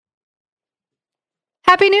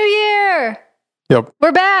Happy New Year! Yep.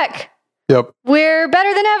 We're back. Yep. We're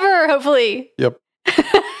better than ever, hopefully. Yep.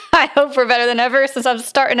 I hope we're better than ever since I'm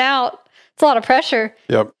starting out. It's a lot of pressure.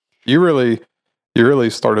 Yep. You really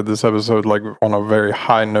started this episode like on a very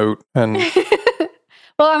high note, and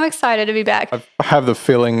Well, I'm excited to be back. I have the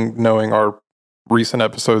feeling, knowing our recent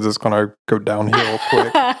episodes, is going to go downhill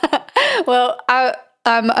quick. Well,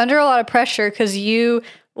 I'm under a lot of pressure because you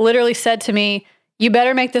literally said to me, you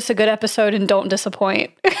better make this a good episode and don't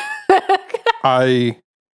disappoint. I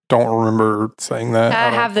don't remember saying that.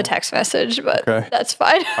 I have the text message, but that's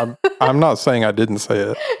fine. I'm not saying I didn't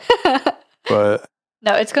say it, but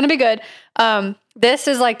no, it's going to be good. This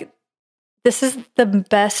is the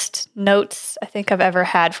best notes I think I've ever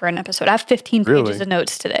had for an episode. I have 15 pages of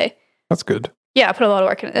notes today. That's good. Yeah, I put a lot of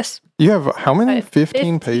work into this. You have how many?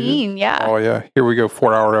 15 pages? Yeah. Oh, yeah. Here we go.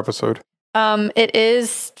 4-hour episode. It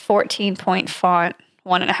is 14-point font,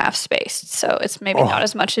 1.5 spaced. So it's maybe not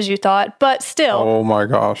as much as you thought, but still. Oh my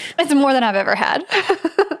gosh. It's more than I've ever had.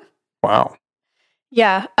 Wow.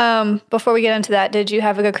 Yeah. Before we get into that, did you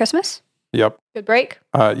have a good Christmas? Yep. Good break?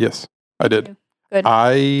 Yes, I did. Good.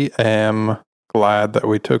 I am glad that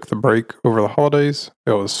we took the break over the holidays.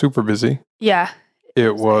 It was super busy. Yeah.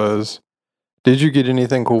 It was. Did you get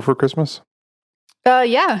anything cool for Christmas?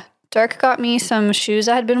 Yeah. Dirk got me some shoes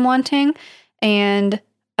I had been wanting and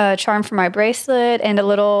a charm for my bracelet and a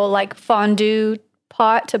little like fondue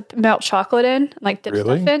pot to melt chocolate in, like dip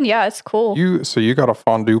stuff in. Yeah, it's cool. So you got a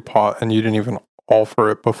fondue pot and you didn't even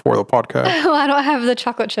offer it before the podcast. Well, I don't have the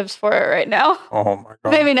chocolate chips for it right now. Oh my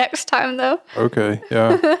god. Maybe next time though. Okay,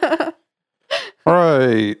 yeah. All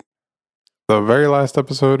right. The very last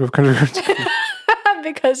episode of Country Routine.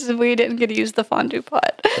 Because we didn't get to use the fondue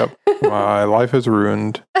pot. Yep. My life is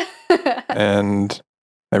ruined and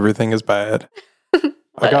everything is bad.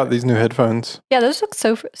 I got these new headphones. Yeah, those look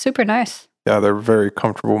so super nice. Yeah, they're very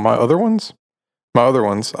comfortable. My other ones,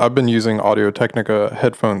 I've been using Audio-Technica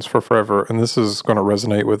headphones for forever, and this is going to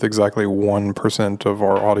resonate with exactly 1% of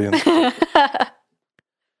our audience.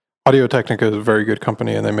 Audio-Technica is a very good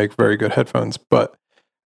company, and they make very good headphones,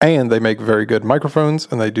 and they make very good microphones,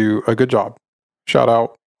 and they do a good job. Shout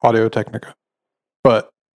out Audio-Technica. But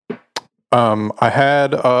I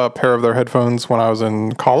had a pair of their headphones when I was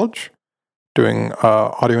in college doing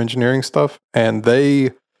audio engineering stuff, and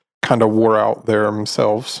they kind of wore out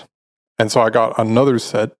themselves. And so I got another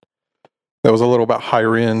set that was a little bit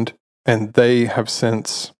higher end, and they have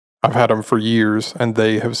since, I've had them for years, and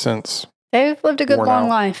they have since They've lived a good long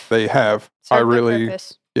life. They have.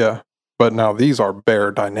 Yeah. But now these are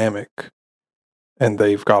Bear Dynamic, and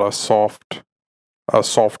they've got a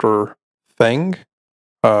softer thing,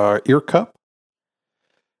 ear cup,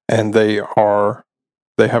 and they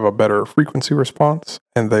have a better frequency response,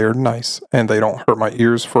 and they are nice, and they don't hurt my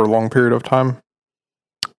ears for a long period of time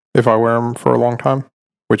if I wear them for a long time,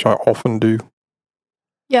 which I often do.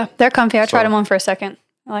 Yeah, they're comfy. I tried them on for a second.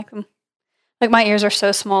 I like them. Like my ears are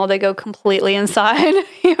so small, they go completely inside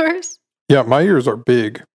yours. Yeah, my ears are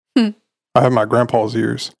big. I have my grandpa's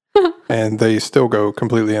ears, and they still go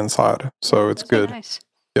completely inside, so it's good. Nice.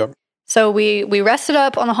 Yep. So we rested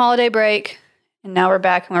up on the holiday break, and now we're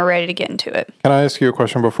back and we're ready to get into it. Can I ask you a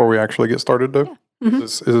question before we actually get started, though? Yeah. Mm-hmm.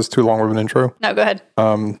 Is this too long of an intro? No, go ahead.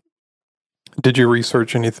 Did you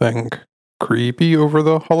research anything creepy over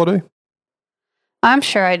the holiday? I'm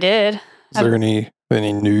sure I did. Is there any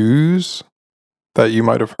news that you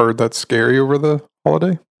might have heard that's scary over the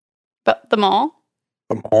holiday? But the mall?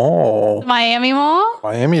 The mall. The Miami Mall?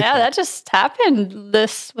 Miami. Yeah, that just happened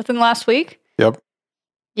within the last week. Yep.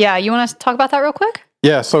 Yeah, you want to talk about that real quick?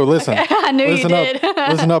 Yeah, so listen. Okay. I knew you did.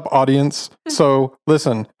 Listen up, audience. So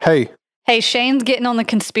listen, hey, Shane's getting on the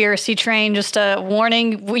conspiracy train. Just a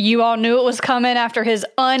warning. You all knew it was coming after his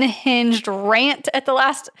unhinged rant at the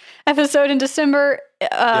last episode in December.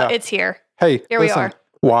 It's here. Hey, here we are.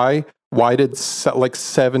 Why did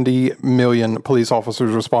 70 million police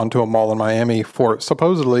officers respond to a mall in Miami for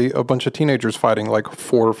supposedly a bunch of teenagers fighting, like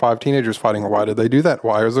 4 or 5 teenagers fighting? Why did they do that?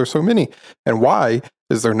 Why is there so many? And why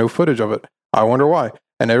is there no footage of it? I wonder why.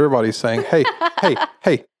 And everybody's saying, hey,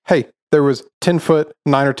 there was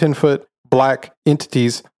 9 or 10 foot black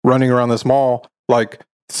entities running around this mall, like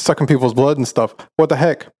sucking people's blood and stuff. What the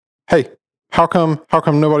heck? Hey, how come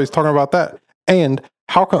nobody's talking about that? And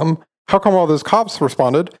how come all those cops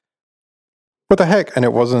responded? What the heck? And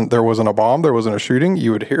there wasn't a bomb, there wasn't a shooting.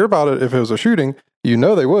 You would hear about it if it was a shooting. You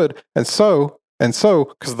know they would. And so,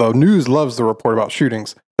 because the news loves to report about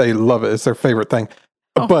shootings. They love it. It's their favorite thing.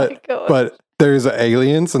 But there's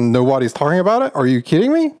aliens and nobody's talking about it? Are you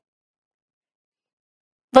kidding me?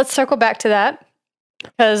 Let's circle back to that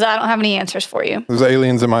because I don't have any answers for you. There's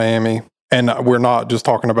aliens in Miami And we're not just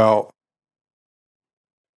talking about.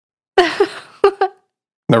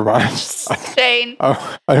 Never mind. Shane.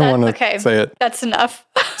 I didn't want to say it. That's enough.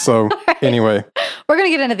 So anyway, we're gonna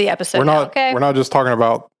get into the episode. We're not just talking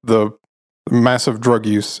about the massive drug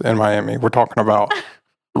use in Miami. We're talking about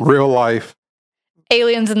real life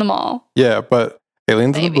aliens in the mall. Yeah, but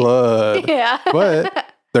aliens in the blood. Yeah,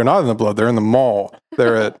 but they're not in the blood. They're in the mall.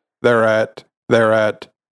 They're at.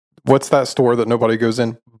 What's that store that nobody goes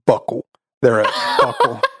in? Buckle. They're at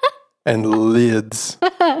Buckle and Lids.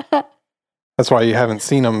 That's why you haven't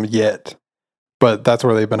seen them yet. But that's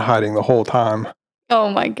where they've been hiding the whole time. Oh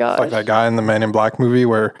my gosh. It's like that guy in the Man in Black movie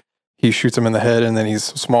where he shoots him in the head and then he's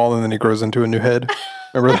small and then he grows into a new head.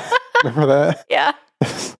 Remember that? Remember that? Yeah.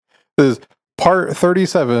 This is part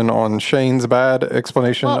 37 on Shane's bad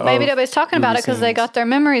explanation. Well, maybe nobody's talking about it because they got their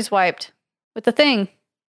memories wiped with the thing.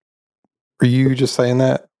 Are you just saying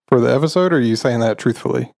that for the episode or are you saying that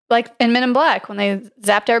truthfully? Like in Men in Black when they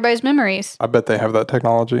zapped everybody's memories. I bet they have that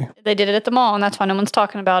technology. They did it at the mall and that's why no one's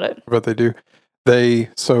talking about it. I bet they do.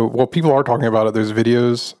 People are talking about it. There's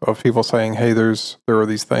videos of people saying, hey, there are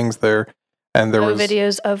these things there. And there was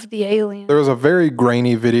videos of the alien. There was a very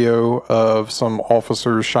grainy video of some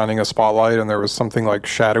officers shining a spotlight and there was something like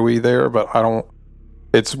shadowy there, but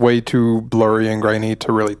it's way too blurry and grainy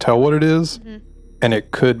to really tell what it is. Mm-hmm. And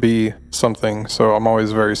it could be something. So I'm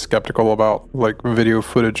always very skeptical about like video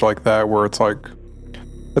footage like that where it's like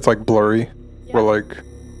blurry. Yeah. Where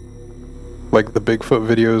like the Bigfoot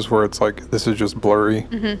videos where it's like this is just blurry.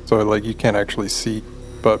 Mm-hmm. So like you can't actually see.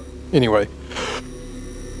 But anyway,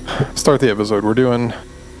 start the episode. We're doing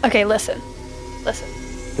Okay, listen.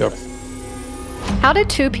 Yep. How did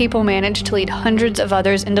two people manage to lead hundreds of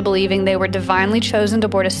others into believing they were divinely chosen to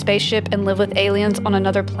board a spaceship and live with aliens on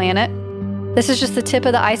another planet? This is just the tip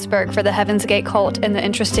of the iceberg for the Heaven's Gate cult and the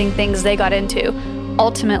interesting things they got into,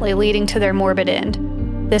 ultimately leading to their morbid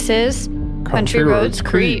end. This is Country Roads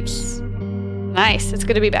Creeps. Nice. It's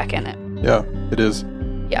good to be back in it. Yeah, it is.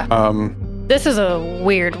 Yeah. This is a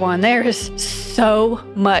weird one. There is so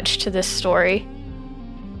much to this story.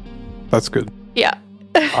 That's good. Yeah.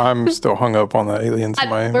 I'm still hung up on the aliens in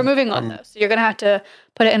Miami. We're moving on, though. So you're going to have to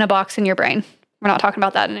put it in a box in your brain. We're not talking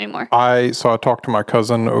about that anymore. I talked to my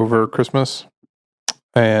cousin over Christmas,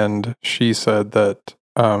 and she said that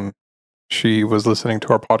she was listening to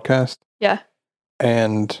our podcast. Yeah.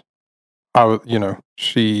 And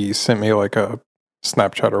she sent me like a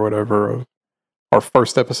Snapchat or whatever of our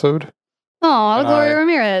first episode. Oh, Gloria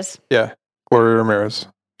Ramirez. Yeah, Gloria Ramirez.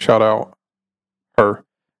 Shout out her.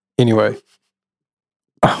 Anyway,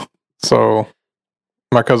 so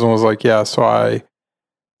my cousin was like, yeah, so I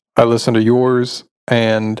listened to yours,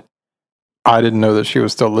 and I didn't know that she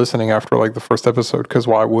was still listening after like the first episode, because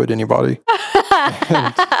why would anybody?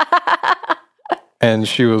 and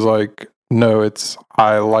she was like, no,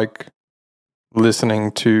 I like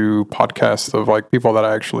listening to podcasts of like people that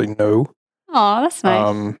I actually know. Oh, that's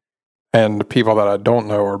nice. And people that I don't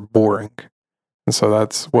know are boring. And so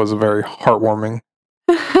was very heartwarming.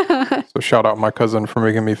 So shout out my cousin for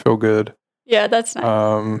making me feel good. Yeah, that's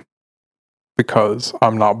nice. Because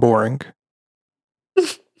I'm not boring.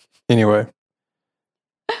 Anyway,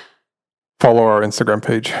 follow our Instagram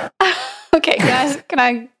page. Okay, can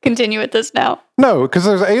I continue with this now? No, because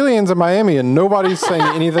there's aliens in Miami and nobody's saying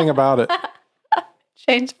anything about it.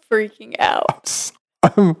 Shane's freaking out.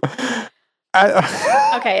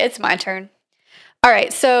 Okay, it's my turn. All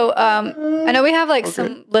right, so I know we have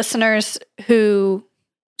some listeners who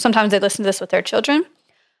sometimes they listen to this with their children,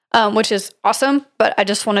 which is awesome, but I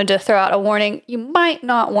just wanted to throw out a warning. You might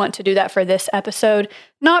not want to do that for this episode,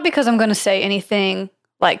 not because I'm going to say anything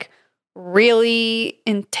like really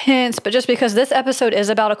intense, but just because this episode is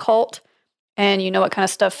about a cult and you know what kind of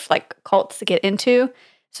stuff like cults get into.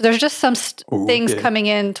 So there's just some things coming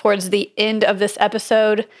in towards the end of this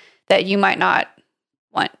episode that you might not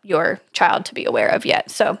want your child to be aware of yet.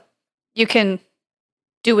 So you can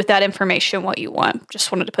do with that information what you want.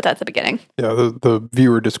 Just wanted to put that at the beginning. Yeah, the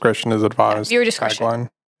viewer discretion is advised. Yeah, viewer discretion. Tagline.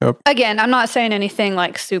 Yep. Again, I'm not saying anything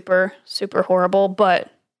like super, super horrible,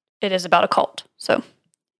 but it is about a cult. So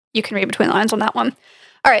you can read between the lines on that one.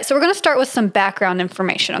 All right, so we're going to start with some background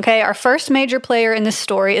information, okay? Our first major player in this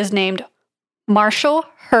story is named Marshall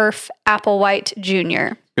Herff Applewhite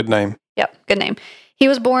Jr. Good name. Yep, good name. He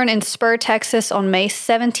was born in Spur, Texas on May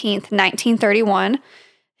 17th, 1931.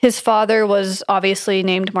 His father was obviously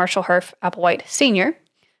named Marshall Herff Applewhite Sr.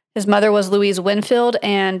 His mother was Louise Winfield,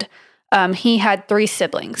 and he had 3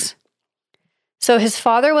 siblings. So his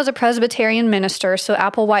father was a Presbyterian minister, so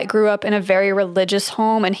Applewhite grew up in a very religious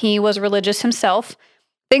home, and he was religious himself.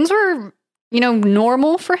 Things were,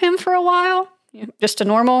 normal for him for a while. Just a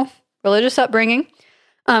normal religious upbringing.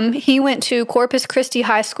 He went to Corpus Christi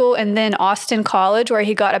High School and then Austin College, where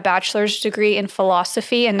he got a bachelor's degree in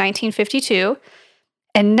philosophy in 1952.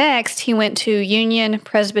 And next, he went to Union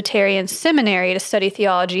Presbyterian Seminary to study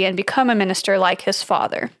theology and become a minister like his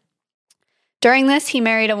father. During this, he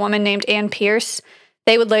married a woman named Ann Pierce.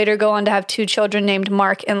 They would later go on to have 2 children named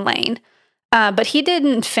Mark and Lane. But he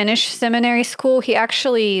didn't finish seminary school. He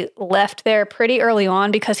actually left there pretty early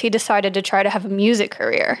on because he decided to try to have a music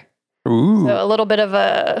career. Ooh. So a little bit of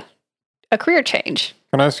a career change.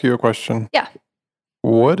 Can I ask you a question? Yeah.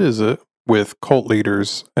 What is it with cult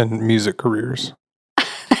leaders and music careers?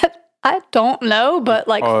 I don't know, but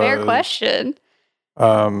fair question.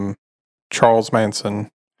 Charles Manson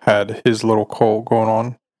had his little cult going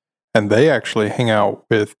on, and they actually hang out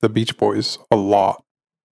with the Beach Boys a lot.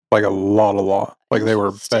 Like a lot. Like they were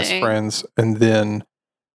best friends. And then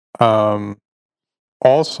also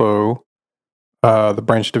the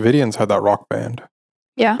Branch Davidians had that rock band.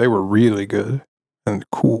 Yeah. They were really good and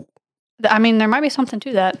cool. I mean, there might be something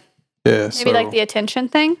to that. Yeah. Maybe like the attention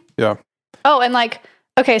thing. Yeah. Oh, and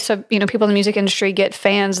okay, so, people in the music industry get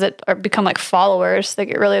fans that become like followers. They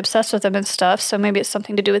get really obsessed with them and stuff. So maybe it's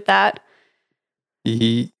something to do with that.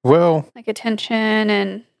 Well, like attention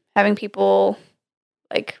and having people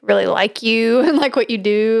really like you and like what you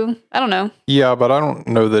do. I don't know. Yeah, but I don't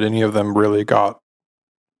know that any of them really got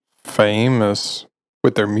famous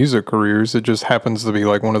with their music careers. It just happens to be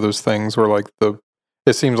like one of those things where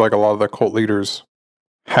it seems like a lot of the cult leaders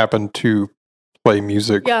happen to play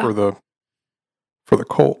music for the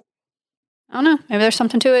cult. I don't know. Maybe there's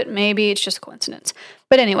something to it. Maybe it's just a coincidence.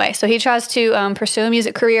 But anyway, so he tries to pursue a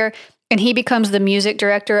music career, and he becomes the music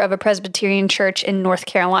director of a Presbyterian church in North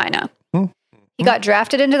Carolina. He got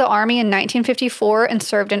drafted into the Army in 1954 and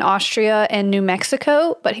served in Austria and New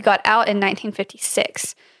Mexico, but he got out in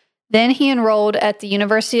 1956. Then he enrolled at the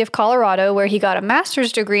University of Colorado, where he got a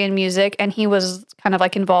master's degree in music, and he was kind of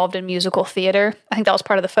involved in musical theater. I think that was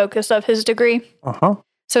part of the focus of his degree. Uh-huh.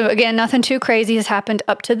 So again, nothing too crazy has happened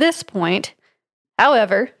up to this point.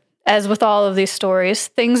 However, as with all of these stories,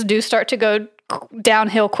 things do start to go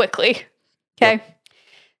downhill quickly. Okay. Yep.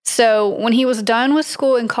 So when he was done with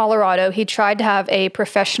school in Colorado, he tried to have a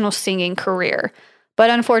professional singing career, but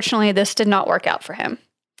unfortunately this did not work out for him.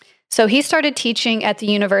 So he started teaching at the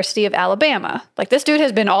University of Alabama. This dude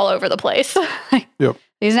has been all over the place. Yep.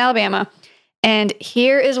 He's in Alabama. And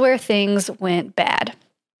here is where things went bad.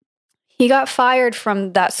 He got fired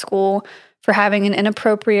from that school for having an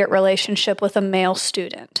inappropriate relationship with a male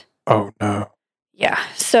student. Oh, no. Yeah.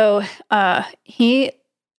 So he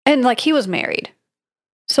was married.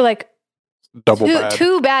 So double bad.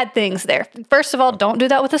 2 bad things there. First of all, don't do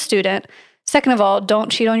that with a student. Second of all, don't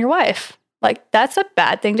cheat on your wife. That's a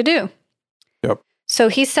bad thing to do. Yep. So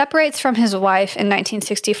he separates from his wife in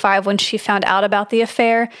 1965 when she found out about the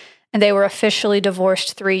affair, and they were officially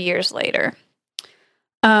divorced 3 years later.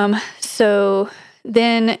 So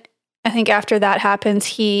then I think after that happens,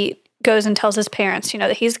 he goes and tells his parents,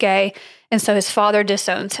 that he's gay, and so his father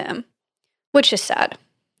disowns him, which is sad.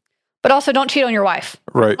 But also, don't cheat on your wife.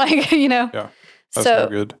 Right. Yeah. That's no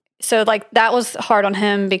good. So, that was hard on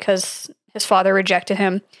him because his father rejected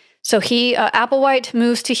him. So Applewhite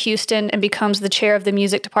moves to Houston and becomes the chair of the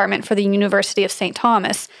music department for the University of St.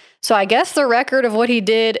 Thomas. So I guess the record of what he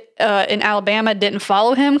did in Alabama didn't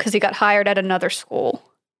follow him because he got hired at another school.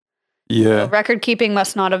 Yeah. So record keeping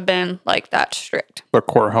must not have been that strict. The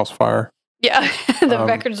courthouse fire. Yeah, the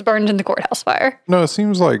record's burned in the courthouse fire. No, it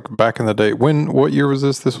seems like back in the day. What year was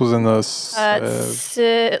this? This was in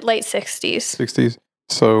the late 60s. 60s.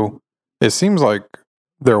 So it seems like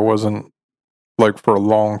there wasn't, for a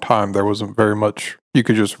long time, there wasn't very much. You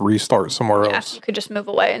could just restart somewhere else. You could just move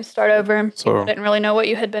away and start over. And people didn't really know what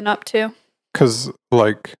you had been up to. Because,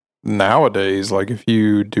 nowadays, if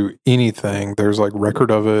you do anything, there's, record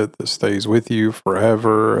of it that stays with you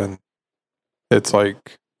forever. And it's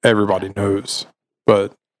everybody knows.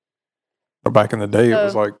 But back in the day, it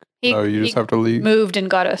was no, you just have to leave. Moved and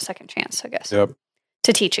got a second chance, I guess. Yep.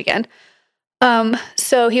 To teach again.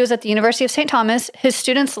 So he was at the University of St. Thomas. His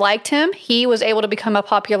students liked him. He was able to become a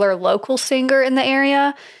popular local singer in the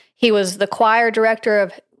area. He was the choir director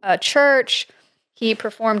of a church. He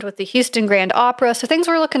performed with the Houston Grand Opera. So things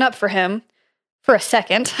were looking up for him for a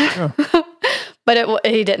second. Yeah. But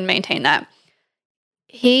he didn't maintain that.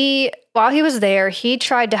 While he was there, he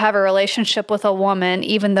tried to have a relationship with a woman,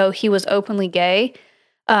 even though he was openly gay.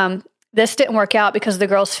 This didn't work out because the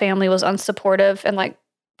girl's family was unsupportive and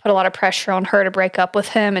put a lot of pressure on her to break up with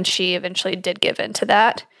him, and she eventually did give in to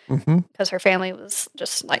that because her family was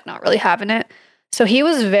just not really having it. So he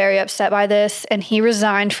was very upset by this, and he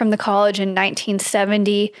resigned from the college in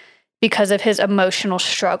 1970 because of his emotional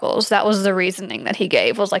struggles. That was the reasoning that he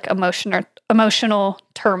gave, was like emotional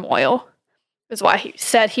turmoil is why he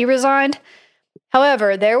said he resigned.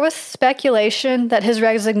 However, there was speculation that his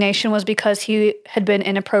resignation was because he had been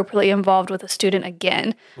inappropriately involved with a student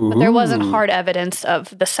again. But there wasn't hard evidence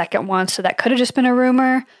of the second one, so that could have just been a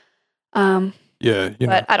rumor. But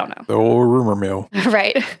I don't know. The old rumor mill.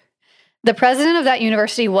 Right. The president of that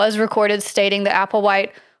university was recorded stating that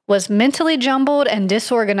Applewhite was mentally jumbled and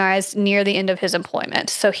disorganized near the end of his employment,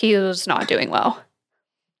 so he was not doing well.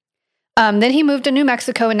 Then he moved to New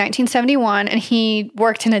Mexico in 1971, and he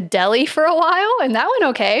worked in a deli for a while, and that went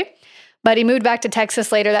okay. But he moved back to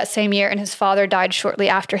Texas later that same year, and his father died shortly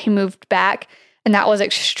after he moved back, and that was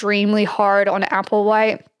extremely hard on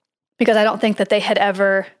Applewhite because I don't think that they had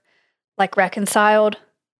ever reconciled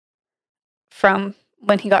from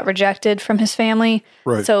when he got rejected from his family.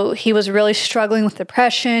 Right. So he was really struggling with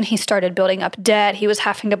depression. He started building up debt. He was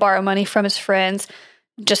having to borrow money from his friends,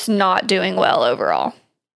 just not doing well overall.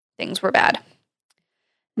 Things were bad.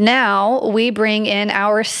 Now we bring in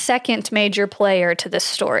our second major player to this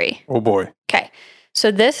story. Oh boy. Okay.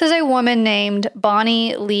 So this is a woman named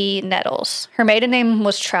Bonnie Lee Nettles. Her maiden name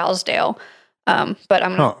was Trousdale. But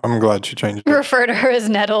I'm glad she changed it. Refer to her as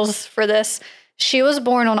Nettles for this. She was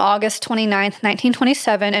born on August 29th,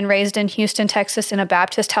 1927, and raised in Houston, Texas in a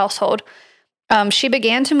Baptist household. She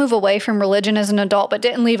began to move away from religion as an adult, but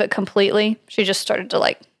didn't leave it completely. She just started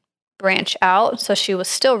to branch out. So she was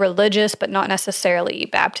still religious, but not necessarily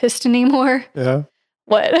Baptist anymore. Yeah.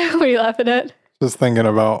 What? What are you laughing at? Just thinking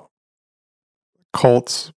about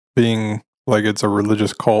cults being it's a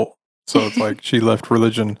religious cult. So it's she left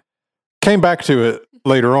religion, came back to it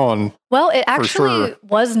later on. Well, it actually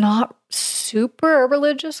was not super a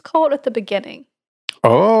religious cult at the beginning.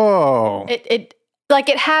 Oh. It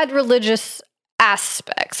had religious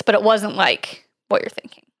aspects, but it wasn't like what you're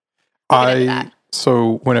thinking.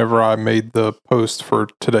 So whenever I made the post for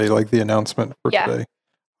today, the announcement for today,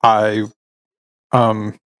 I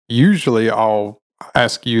usually I'll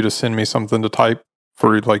ask you to send me something to type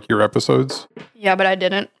for your episodes. Yeah, but I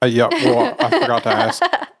didn't. Yeah, well, I forgot to ask.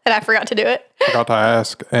 And I forgot to do it. Forgot to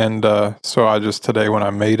ask, and so I just today when I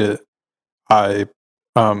made it,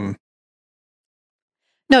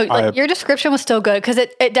 your description was still good because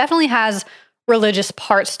it definitely has religious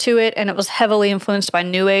parts to it, and it was heavily influenced by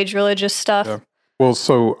New Age religious stuff. Yeah. Well,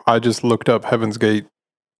 so I just looked up Heaven's Gate.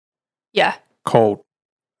 Yeah. Cult,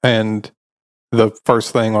 and the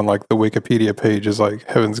first thing on the Wikipedia page is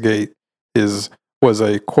Heaven's Gate was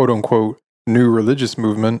a quote unquote new religious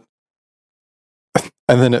movement.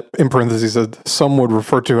 And then in parentheses said some would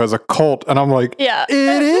refer to as a cult, and I'm like, yeah,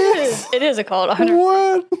 it is. It is a cult. 100%.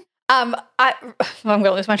 What? I'm going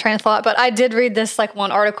to lose my train of thought, but I did read this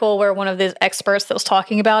one article where one of the experts that was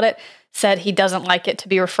talking about it said he doesn't like it to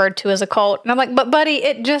be referred to as a cult, and I'm like, but buddy,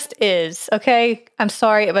 it just is. Okay, I'm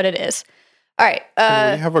sorry, but it is. All right.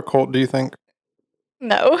 Can we have a cult? Do you think?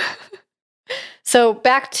 No. So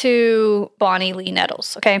back to Bonnie Lee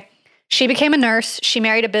Nettles. Okay, she became a nurse. She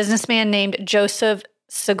married a businessman named Joseph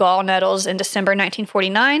Segal Nettles in December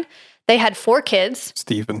 1949. They had 4 kids.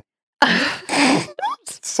 Stephen.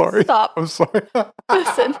 Sorry. Stop. I'm sorry.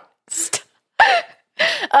 Listen. Stop.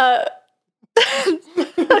 All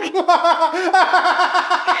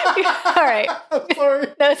right. I'm sorry.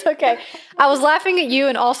 No, it's okay. I was laughing at you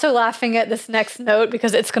and also laughing at this next note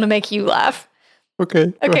because it's going to make you laugh.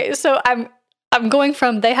 Okay. Okay, so I'm going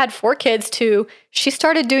from they had 4 kids to she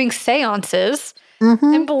started doing seances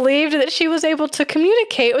and believed that she was able to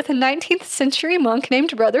communicate with a 19th century monk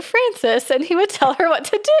named Brother Francis, and he would tell her what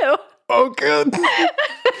to do. Oh, good.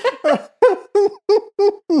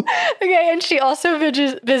 Okay, and she also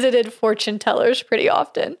visited fortune tellers pretty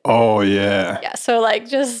often. Oh, yeah. Yeah, so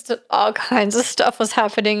just all kinds of stuff was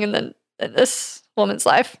happening in this woman's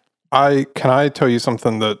life. Can I tell you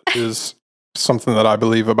something that is something that I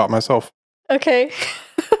believe about myself? Okay.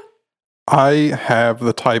 I have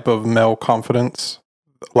the type of male confidence,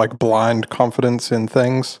 blind confidence in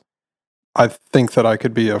things. I think that I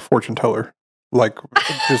could be a fortune teller,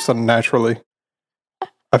 just naturally.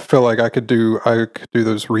 I feel like I could do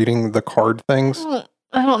those reading the card things.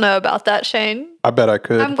 I don't know about that, Shane. I bet I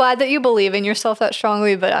could. I'm glad that you believe in yourself that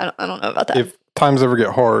strongly, but I don't know about that. If times ever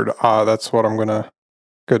get hard, that's what I'm going to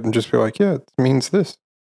go and just be like, yeah, it means this.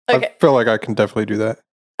 Okay. I feel like I can definitely do that.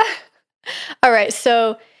 All right.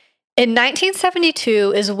 So in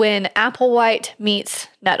 1972 is when Applewhite meets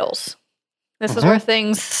Nettles. This is where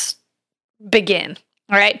things begin.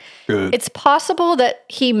 All right. Good. It's possible that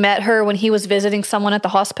he met her when he was visiting someone at the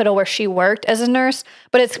hospital where she worked as a nurse,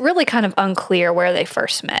 but it's really kind of unclear where they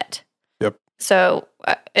first met. Yep. So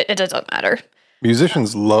it doesn't matter.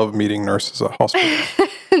 Musicians love meeting nurses at hospitals.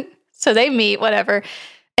 So they meet, whatever.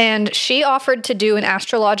 And she offered to do an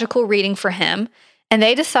astrological reading for him. And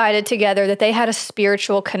they decided together that they had a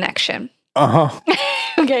spiritual connection.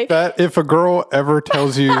 Okay. That if a girl ever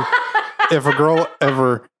tells you, if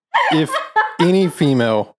any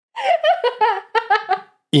female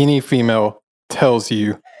tells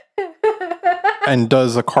you and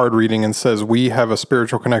does a card reading and says, we have a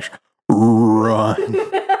spiritual connection, run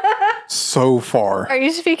so far. Are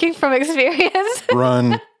you speaking from experience?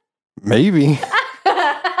 Run, maybe.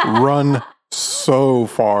 Run so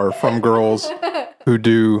far from girls who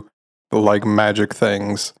do like magic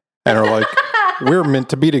things and are like, we're meant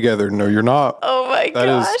to be together. No, you're not. Oh my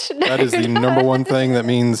gosh. That is the number one thing that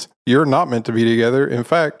means you're not meant to be together. In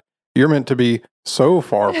fact, you're meant to be so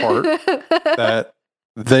far apart that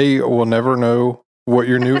they will never know what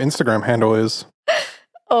your new Instagram handle is.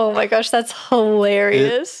 Oh my gosh, that's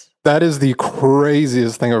hilarious. That is the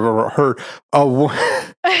craziest thing I've ever heard.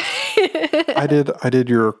 I did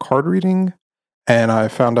your card reading, and I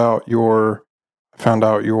found out your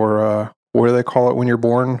what do they call it when you're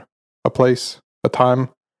born? A place, a time,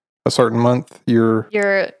 a certain month. Your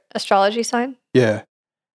astrology sign? Yeah,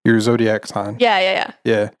 your zodiac sign.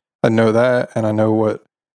 Yeah. I know that, and I know what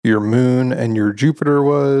your moon and your Jupiter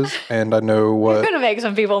was, and I know what. You're gonna make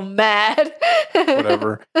some people mad.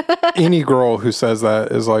 Whatever. Any girl who says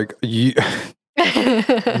that is like,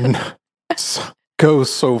 go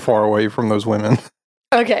so far away from those women.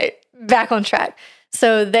 Okay, back on track.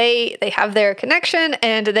 So they have their connection,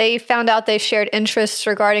 and they found out they shared interests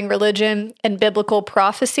regarding religion and biblical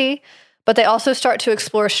prophecy, but they also start to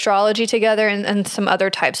explore astrology together and some other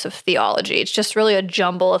types of theology. It's just really a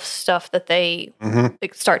jumble of stuff that they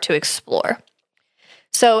start to explore.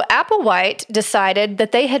 So Applewhite decided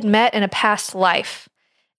that they had met in a past life,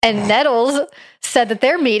 and Nettles said that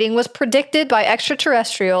their meeting was predicted by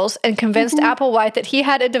extraterrestrials and convinced Applewhite that he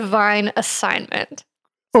had a divine assignment.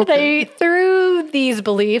 Okay. They, through these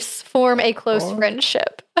beliefs, form a close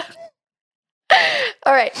friendship.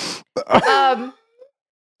 All right.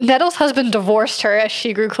 Nettles' husband divorced her as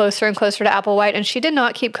she grew closer and closer to Applewhite, and she did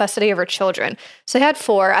not keep custody of her children. So they had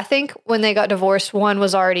 4. I think when they got divorced, 1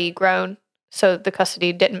 was already grown, so the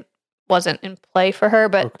custody wasn't in play for her,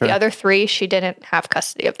 but the other 3, she didn't have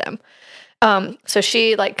custody of them. So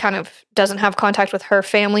she kind of doesn't have contact with her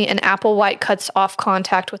family, and Applewhite cuts off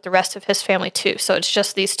contact with the rest of his family too. So it's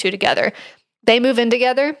just these 2 together. They move in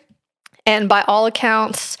together, and by all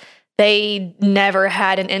accounts, they never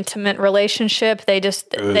had an intimate relationship. They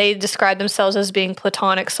describe themselves as being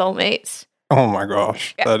platonic soulmates. Oh my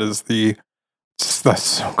gosh. Yeah. That's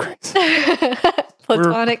so crazy.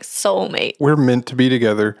 Platonic soulmate. We're meant to be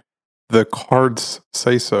together. The cards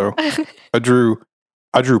say so. I drew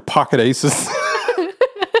pocket aces.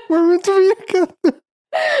 We're meant to be together.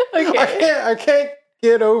 Okay. I can't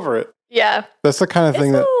get over it. Yeah. That's the kind of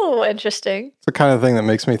thing interesting. It's the kind of thing that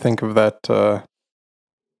makes me think of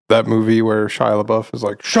that movie where Shia LaBeouf is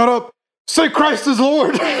like, "Shut up! Say Christ is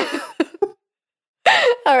Lord!"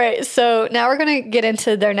 All right, so now we're going to get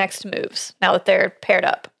into their next moves, now that they're paired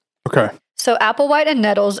up. Okay. So Applewhite and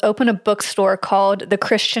Nettles open a bookstore called the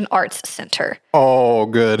Christian Arts Center. Oh,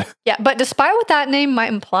 good. Yeah, but despite what that name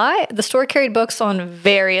might imply, the store carried books on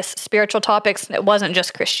various spiritual topics, and it wasn't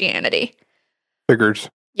just Christianity. Figures.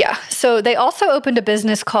 Yeah, so they also opened a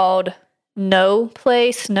business called No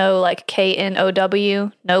Place, like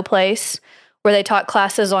Know, No Place, where they taught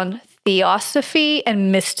classes on theosophy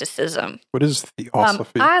and mysticism. What is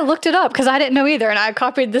theosophy? I looked it up because I didn't know either, and I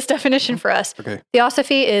copied this definition for us. Okay.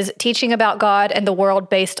 Theosophy is teaching about God and the world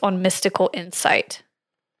based on mystical insight.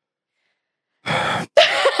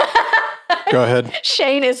 Go ahead.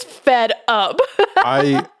 Shane is fed up.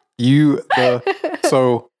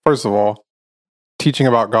 So first of all, teaching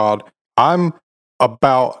about God, I'm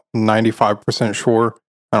about 95% sure,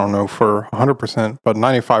 I don't know for 100%, but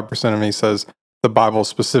 95% of me says the Bible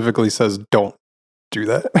specifically says don't do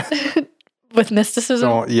that. With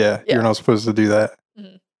mysticism? Yeah, you're not supposed to do that.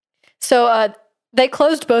 Mm-hmm. So they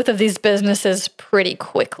closed both of these businesses pretty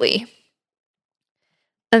quickly.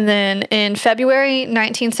 And then in February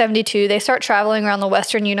 1972, they start traveling around the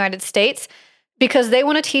western United States because they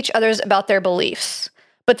want to teach others about their beliefs.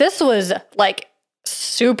 But this was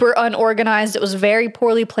super unorganized. It was very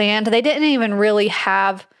poorly planned. They didn't even really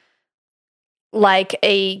have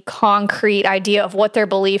a concrete idea of what their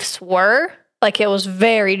beliefs were. It was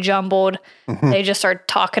very jumbled. Mm-hmm. They just started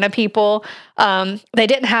talking to people. They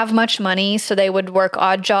didn't have much money, so they would work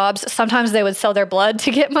odd jobs. Sometimes they would sell their blood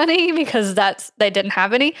to get money because they didn't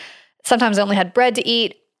have any. Sometimes they only had bread to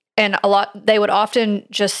eat. And they would often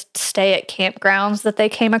just stay at campgrounds that they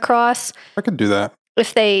came across. I could do that.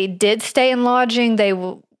 If they did stay in lodging, they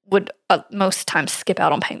would most times skip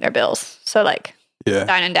out on paying their bills. So like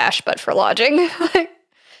dine and dash, but for lodging.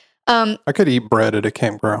 I could eat bread at a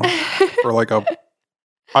campground for like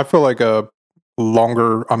I feel like a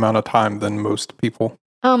longer amount of time than most people.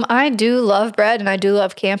 I do love bread and I do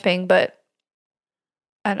love camping, but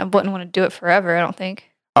I wouldn't want to do it forever, I don't think.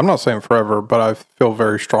 I'm not saying forever, but I feel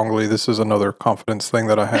very strongly this is another confidence thing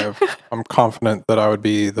that I have. I'm confident that I would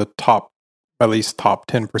be the at least top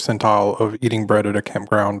 10 percentile of eating bread at a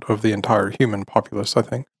campground of the entire human populace, I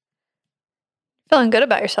think. Feeling good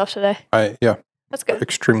about yourself today. Yeah. That's good.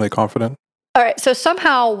 Extremely confident. All right. So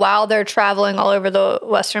somehow while they're traveling all over the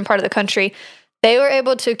western part of the country, they were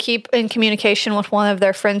able to keep in communication with one of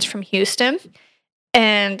their friends from Houston.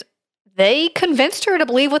 And they convinced her to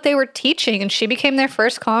believe what they were teaching. And she became their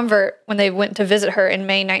first convert when they went to visit her in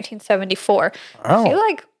May 1974. Wow.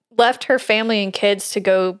 She left her family and kids to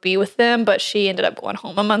go be with them, but she ended up going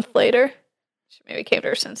home a month later. She maybe came to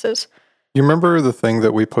her senses. You remember the thing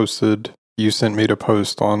that we posted, you sent me to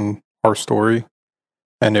post on our story?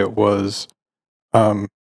 And it was, I'm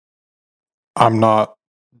not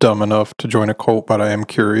dumb enough to join a cult, but I am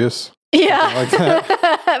curious. Yeah. Like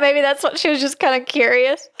that. Maybe that's what she was, just kind of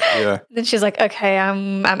curious. Yeah. Then she's like, okay,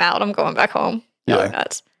 I'm out. I'm going back home. Yeah.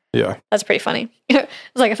 Nuts. Yeah. That's pretty funny. It's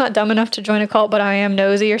like, I'm not dumb enough to join a cult, but I am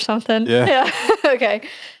nosy or something. Yeah. Okay.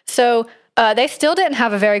 So they still didn't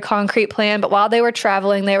have a very concrete plan, but while they were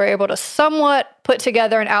traveling, they were able to somewhat put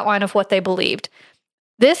together an outline of what they believed.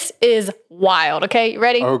 This is wild. Okay. You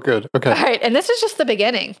ready? Oh, good. Okay. All right. And this is just the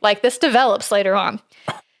beginning. Like, this develops later on.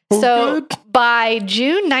 Oh, So good. by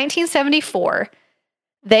June 1974,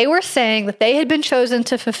 they were saying that they had been chosen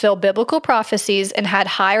to fulfill biblical prophecies and had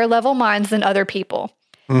higher level minds than other people.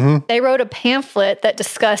 Mm-hmm. They wrote a pamphlet that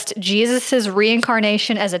discussed Jesus'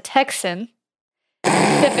 reincarnation as a Texan,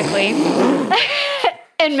 specifically,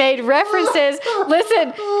 and made references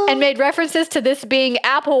to this being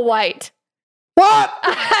Applewhite. What?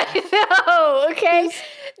 I know, okay?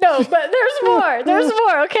 No, but there's more. There's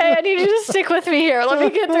more, okay? I need you to stick with me here. Let me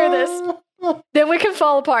get through this. Then we can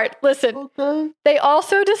fall apart. Listen, Okay. they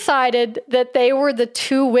also decided that they were the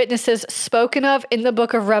two witnesses spoken of in the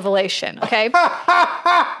book of Revelation, okay? Listen,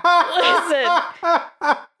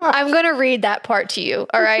 I'm going to read that part to you,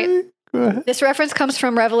 all right? Go ahead. This reference comes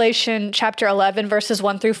from Revelation chapter 11, verses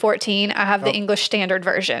 1 through 14. I have the English Standard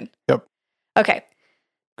Version. Yep. Okay.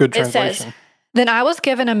 Good It translation. says, "Then I was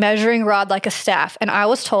given a measuring rod like a staff, and I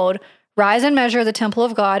was told, 'Rise and measure the temple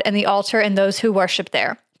of God and the altar and those who worship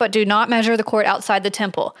there. But do not measure the court outside the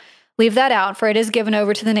temple. Leave that out, for it is given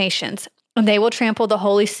over to the nations, and they will trample the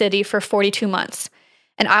holy city for 42 months.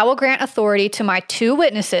 And I will grant authority to my two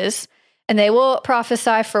witnesses, and they will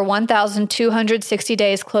prophesy for 1,260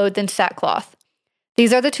 days clothed in sackcloth.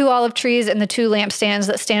 These are the two olive trees and the two lampstands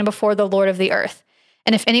that stand before the Lord of the earth.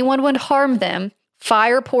 And if anyone would harm them,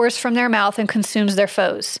 fire pours from their mouth and consumes their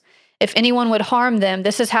foes. If anyone would harm them,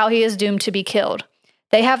 this is how he is doomed to be killed.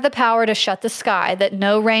 They have the power to shut the sky, that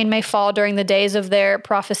no rain may fall during the days of their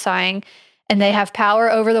prophesying, and they have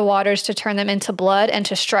power over the waters to turn them into blood and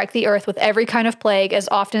to strike the earth with every kind of plague as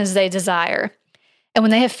often as they desire. And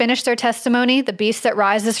when they have finished their testimony, the beast that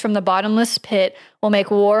rises from the bottomless pit will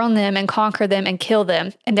make war on them and conquer them and kill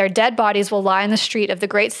them, and their dead bodies will lie in the street of the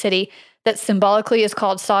great city that symbolically is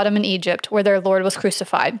called Sodom and Egypt, where their Lord was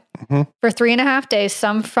crucified. Mm-hmm. For 3.5 days,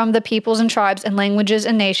 some from the peoples and tribes and languages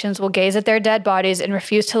and nations will gaze at their dead bodies and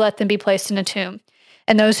refuse to let them be placed in a tomb.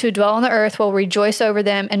 And those who dwell on the earth will rejoice over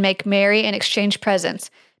them and make merry and exchange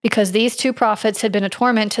presents, because these two prophets had been a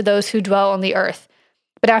torment to those who dwell on the earth.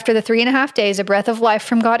 But after the 3.5 days, a breath of life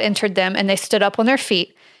from God entered them, and they stood up on their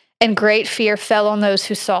feet, and great fear fell on those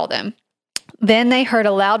who saw them. Then they heard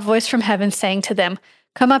a loud voice from heaven saying to them,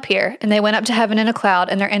 'Come up here.' And they went up to heaven in a cloud,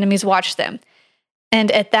 and their enemies watched them.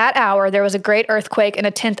 And at that hour there was a great earthquake, and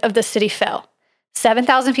a tenth of the city fell.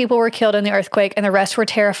 7,000 people were killed in the earthquake, and the rest were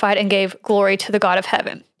terrified and gave glory to the God of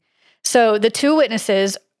heaven." So the two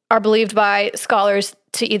witnesses are believed by scholars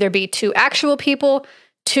to either be two actual people,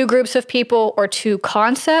 two groups of people, or two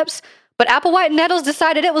concepts. But Applewhite and Nettles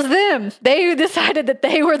decided it was them. They decided that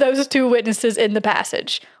they were those two witnesses in the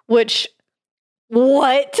passage, which,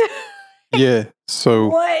 what? Yeah. So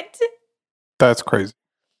What? that's crazy.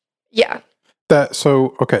 Yeah.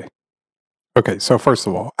 Okay. Okay. So first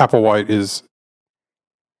of all, Applewhite is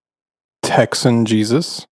Texan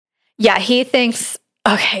Jesus. Yeah, he thinks,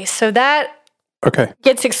 okay, so that Okay.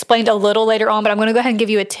 gets explained a little later on, but I'm going to go ahead and give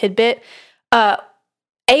you a tidbit.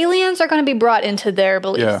 Aliens are going to be brought into their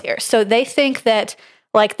beliefs here. So they think that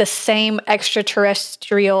like the same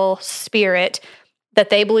extraterrestrial spirit that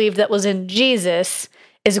they believe that was in Jesus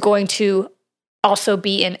is going to also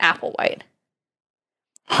be in Applewhite.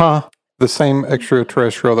 Huh. The same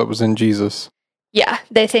extraterrestrial that was in Jesus. Yeah,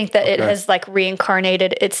 they think that it has like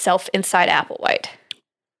reincarnated itself inside Applewhite.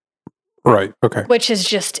 Right. Okay. Which is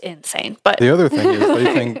just insane. But the other thing is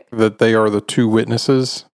they think that they are the two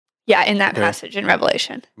witnesses. Yeah, in that passage in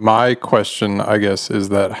Revelation. My question, I guess, is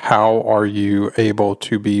that how are you able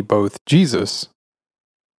to be both Jesus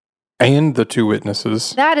and the two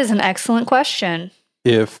witnesses? That is an excellent question.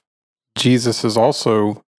 If Jesus is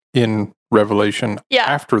also in Revelation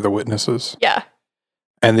after the witnesses. Yeah.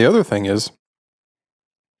 And the other thing is,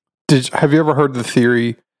 have you ever heard the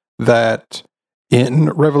theory that in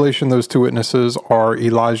Revelation those two witnesses are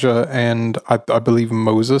Elijah and I believe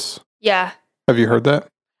Moses? Yeah. Have you heard that?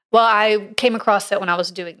 Well, I came across it when I was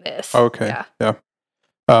doing this. Okay. Yeah.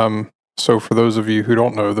 So for those of you who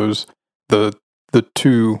don't know, those the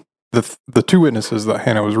two witnesses that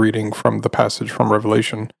Hannah was reading from the passage from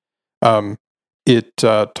Revelation, it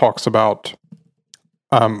talks about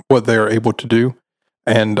what they are able to do,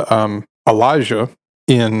 and Elijah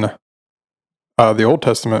in the Old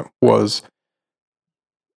Testament was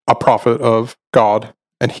a prophet of God,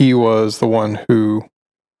 and he was the one who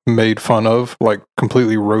made fun of, like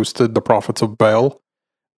completely roasted the prophets of Baal.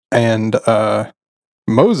 And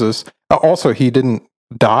Moses, also, he didn't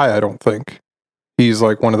die, I don't think. He's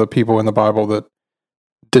like one of the people in the Bible that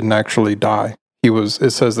didn't actually die.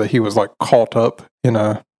 It says that he was like caught up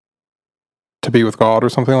to be with God or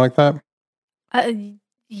something like that.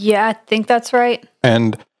 Yeah, I think that's right.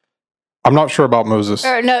 And I'm not sure about Moses.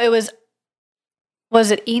 No, was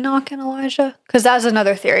it Enoch and Elijah? Because that's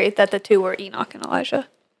another theory that the two were Enoch and Elijah.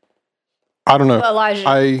 I don't know. Well,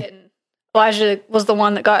 Elijah was the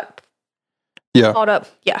one that got caught up.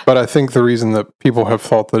 Yeah. But I think the reason that people have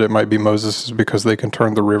thought that it might be Moses is because they can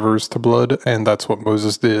turn the rivers to blood, and that's what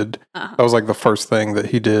Moses did. That was like the first thing that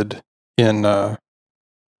he did in You're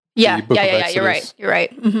right. You're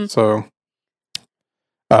right. Mm-hmm. So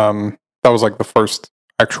that was like the first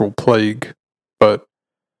actual plague, but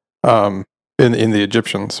in the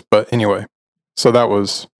Egyptians. But anyway, so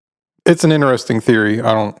it's an interesting theory.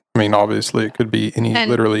 Obviously it could be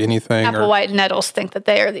literally anything. Applewhite and Nettles think that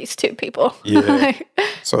they are these two people. Yeah.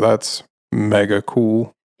 So that's mega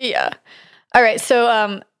cool. Yeah. All right.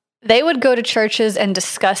 So they would go to churches and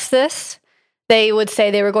discuss this. They would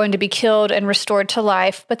say they were going to be killed and restored to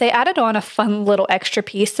life, but they added on a fun little extra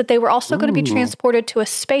piece that they were also going to be transported to a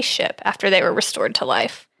spaceship after they were restored to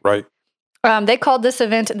life. Right. They called this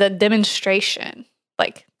event the demonstration,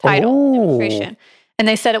 demonstration. And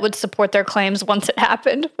they said it would support their claims once it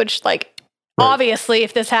happened, which, obviously,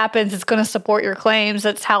 if this happens, it's going to support your claims.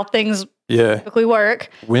 That's how things typically work.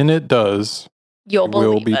 When it does,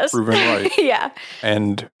 will be us. Proven right. Yeah.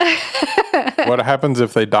 And what happens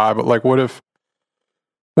if they die? But, what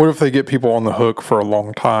if they get people on the hook for a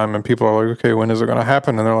long time and people are like, okay, when is it going to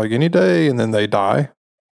happen? And they're like, any day. And then they die.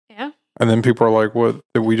 Yeah. And then people are like, what?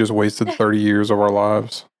 We just wasted 30 years of our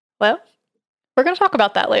lives. Well, we're going to talk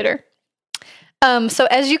about that later. So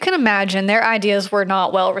as you can imagine, their ideas were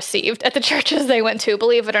not well received at the churches they went to,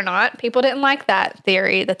 believe it or not. People didn't like that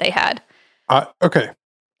theory that they had. Okay.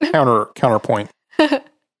 Counterpoint.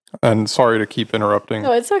 And sorry to keep interrupting.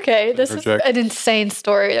 No, it's okay. This is an insane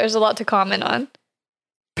story. There's a lot to comment on.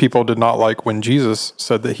 People did not like when Jesus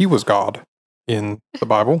said that he was God in the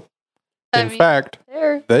Bible. In fact,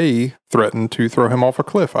 they threatened to throw him off a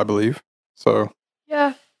cliff, I believe. So.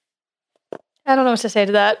 Yeah. I don't know what to say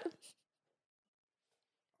to that.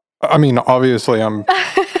 Obviously, I'm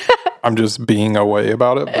just being away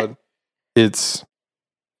about it, but it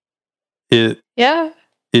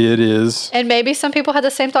is. And maybe some people had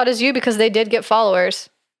the same thought as you because they did get followers.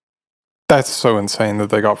 That's so insane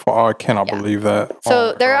that they got I cannot believe that.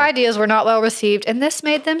 So their ideas were not well received, and this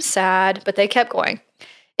made them sad, but they kept going.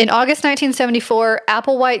 In August 1974,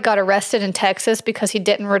 Applewhite got arrested in Texas because he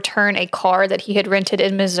didn't return a car that he had rented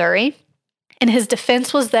in Missouri. And his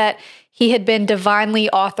defense was that he had been divinely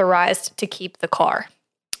authorized to keep the car.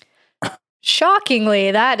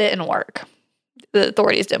 Shockingly, that didn't work. The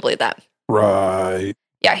authorities didn't believe that. Right.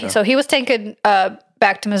 Yeah. So he was taken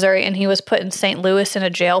back to Missouri, and he was put in St. Louis in a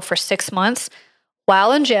jail for 6 months.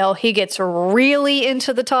 While in jail, he gets really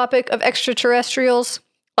into the topic of extraterrestrials.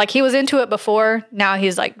 He was into it before. Now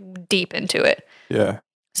he's deep into it. Yeah.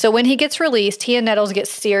 So when he gets released, he and Nettles get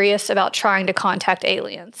serious about trying to contact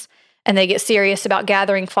aliens. And they get serious about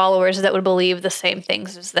gathering followers that would believe the same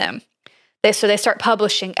things as them. So they start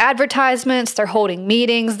publishing advertisements, they're holding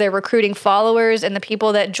meetings, they're recruiting followers, and the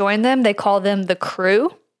people that join them, they call them the crew.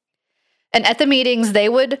 And at the meetings, they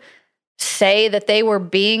would say that they were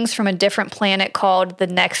beings from a different planet called the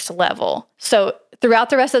Next Level. So throughout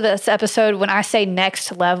the rest of this episode, when I say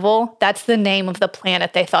Next Level, that's the name of the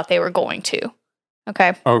planet they thought they were going to.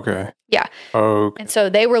 Okay? Okay. Yeah. Okay. And so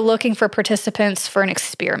they were looking for participants for an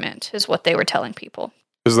experiment, is what they were telling people.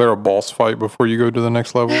 Is there a boss fight before you go to the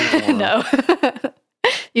next level? No.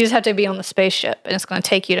 You just have to be on the spaceship, and it's going to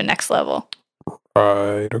take you to next level.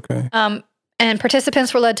 Right, okay. And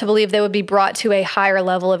participants were led to believe they would be brought to a higher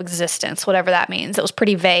level of existence, whatever that means. It was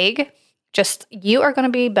pretty vague. Just, you are going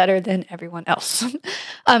to be better than everyone else.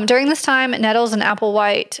 During this time, Nettles and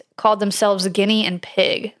Applewhite called themselves Guinea and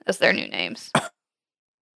Pig as their new names.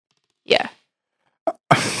 Yeah.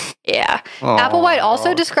 Yeah. Oh, Applewhite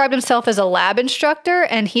also described himself as a lab instructor,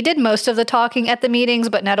 and he did most of the talking at the meetings,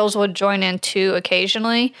 but Nettles would join in too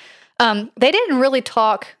occasionally. They didn't really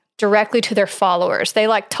talk directly to their followers. They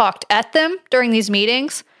talked at them during these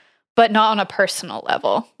meetings, but not on a personal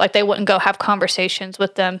level. They wouldn't go have conversations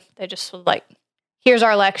with them. They just would here's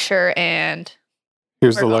our lecture and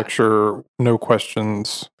here's the lecture, no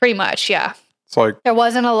questions. Pretty much, yeah. It's like there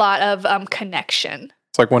wasn't a lot of connection.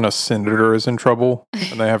 It's like when a senator is in trouble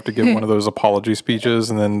and they have to give one of those apology speeches,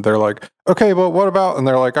 and then they're like, okay, but what about? And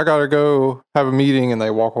they're like, I got to go have a meeting, and they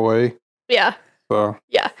walk away. Yeah. So,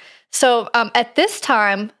 yeah. So at this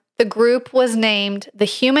time, the group was named the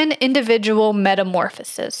Human Individual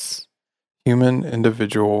Metamorphosis. Human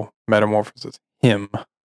Individual Metamorphosis. HIM.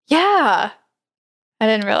 Yeah. I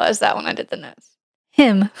didn't realize that when I did the notes.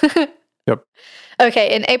 HIM. Yep.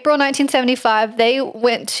 Okay, in April 1975, they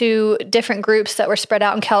went to different groups that were spread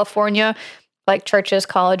out in California, like churches,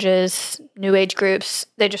 colleges, New Age groups.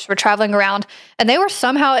 They just were traveling around, and they were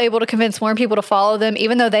somehow able to convince more people to follow them,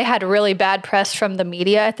 even though they had really bad press from the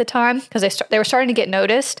media at the time, because they were starting to get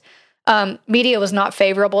noticed. Media was not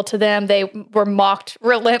favorable to them. They were mocked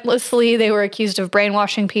relentlessly. They were accused of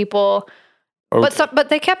brainwashing people, Okay. but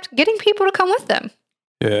they kept getting people to come with them.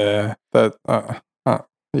 Yeah.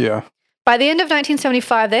 Yeah. By the end of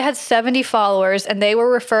 1975, they had 70 followers, and they were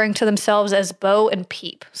referring to themselves as Bo and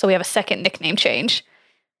Peep. So we have a second nickname change.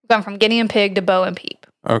 We've gone from Guinea and Pig to Bo and Peep.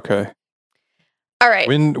 Okay. All right.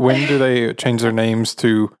 When do they change their names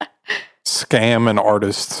to Scam and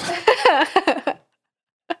Artists?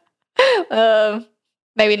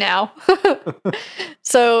 Maybe now.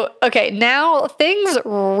 So, okay, now things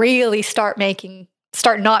really start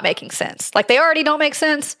not making sense. They already don't make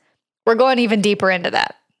sense. We're going even deeper into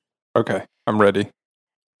that. Okay, I'm ready.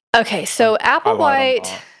 Okay, so Applewhite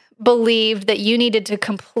believed that you needed to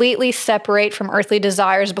completely separate from earthly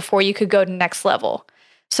desires before you could go to next level.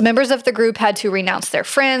 So members of the group had to renounce their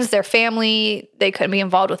friends, their family. They couldn't be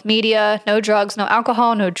involved with media, no drugs, no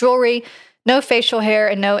alcohol, no jewelry, no facial hair,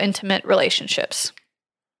 and no intimate relationships.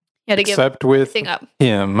 You had to Except with everything up.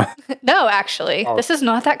 him. No, actually. This is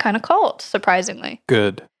not that kind of cult, surprisingly.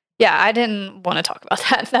 Good. Yeah, I didn't want to talk about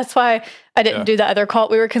that. That's why I didn't do that other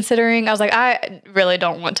cult we were considering. I was like, I really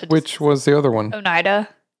don't want to. Which was the other one? Oneida.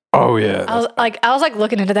 Oh yeah. I was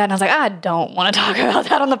looking into that, and I was like, I don't want to talk about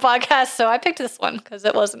that on the podcast. So I picked this one because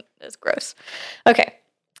it wasn't as gross. Okay.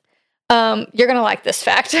 You're gonna like this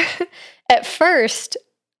fact. At first,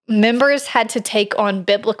 members had to take on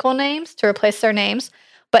biblical names to replace their names,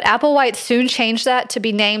 but Applewhite soon changed that to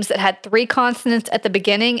be names that had 3 consonants at the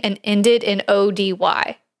beginning and ended in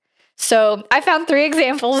ODY. So I found 3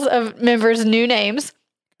 examples of members' new names.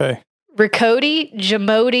 Okay. Riccoti,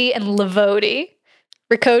 Jamodi, and Levodi.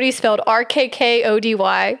 Riccoti spelled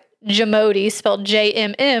RKKODY, Jamodi spelled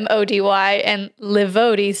JMMODY, and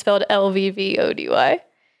Levodi spelled LVVODY.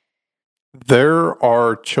 There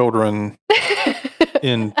are children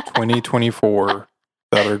in 2024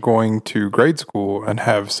 that are going to grade school and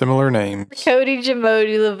have similar names. Riccoti,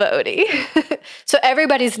 Jamodi, Levodi. So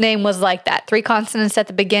everybody's name was like that. 3 consonants at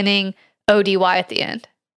the beginning, ODY at the end.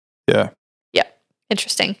 Yeah. Yeah.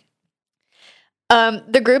 Interesting.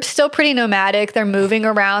 The group's still pretty nomadic. They're moving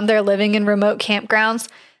around. They're living in remote campgrounds.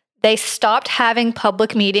 They stopped having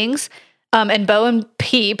public meetings. And Bo and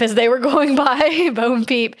Peep, as they were going by, Bo and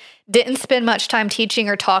Peep didn't spend much time teaching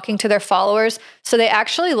or talking to their followers. So they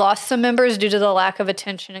actually lost some members due to the lack of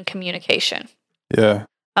attention and communication. Yeah.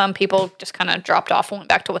 People just kind of dropped off and went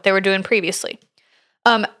back to what they were doing previously.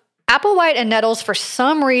 Applewhite and Nettles, for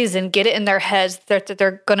some reason, get it in their heads that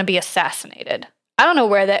they're going to be assassinated. I don't know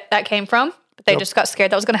where that came from, but they just got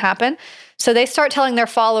scared that was going to happen. So they start telling their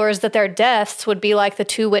followers that their deaths would be like the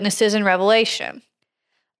 2 witnesses in Revelation.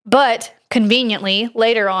 But conveniently,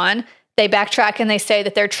 later on, they backtrack and they say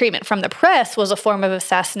that their treatment from the press was a form of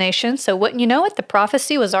assassination. So wouldn't you know it, the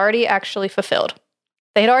prophecy was already actually fulfilled.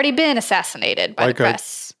 They had already been assassinated by the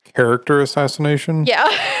press. character assassination. Yeah.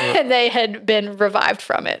 And they had been revived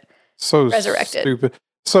from it. So resurrected. stupid.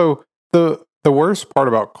 So the worst part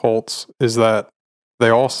about cults is that they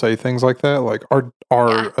all say things like that. Like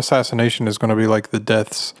our assassination is going to be like the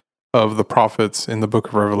deaths of the prophets in the book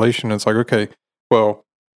of Revelation. It's like, okay, well,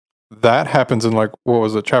 that happens in like, what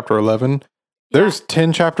was it, chapter 11? There's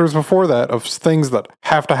 10 chapters before that of things that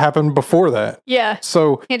have to happen before that. Yeah.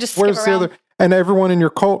 So You just where's the other? And everyone in your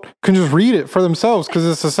cult can just read it for themselves because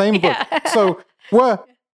it's the same book. So what?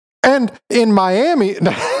 And in Miami,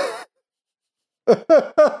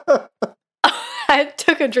 I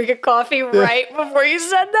took a drink of coffee right before you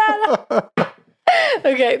said that.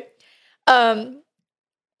 Okay.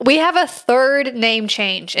 We have a third name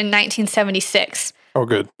change in 1976. Oh,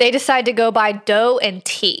 good. They decided to go by Doe and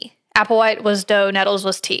T. Applewhite was Doe, Nettles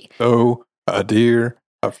was T. Oh, a deer,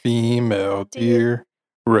 a female deer,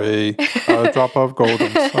 Ray, a drop of golden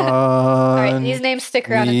sun. All right, these names stick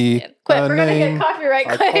around. Quit. We're going to get copyright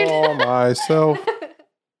claimed. I call myself.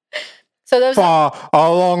 So those far, a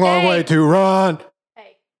long way to run.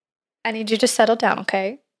 Hey, I need you to settle down,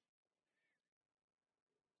 okay?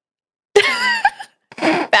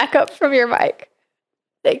 Back up from your mic.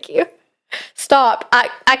 Thank you. Stop.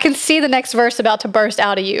 I can see the next verse about to burst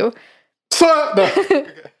out of you. No. All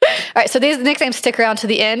right, so these nicknames stick around to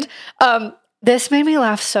the end. This made me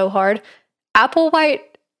laugh so hard. Applewhite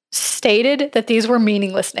stated that these were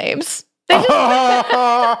meaningless names. They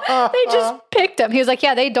just picked them. He was like,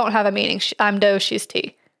 yeah, they don't have a meaning. I'm Doe, she's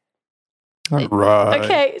T. Right.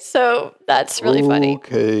 Okay, so that's really funny.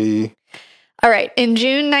 Okay. All right, in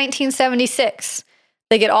June 1976,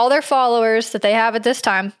 they get all their followers that they have at this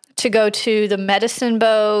time to go to the Medicine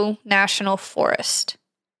Bow National Forest.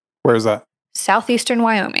 Where is that? Southeastern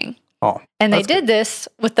Wyoming. Oh. And they did this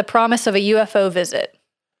with the promise of a UFO visit.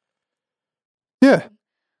 Yeah.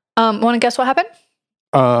 Want to guess what happened?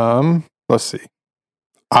 Let's see.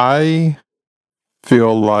 I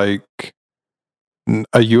feel like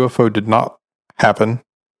a UFO did not happen,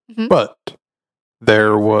 but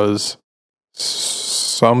there was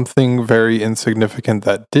something very insignificant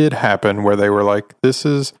that did happen where they were like,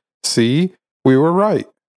 see, we were right.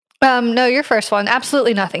 No, your first one.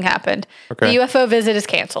 Absolutely nothing happened. Okay. The UFO visit is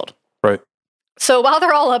canceled. Right. So while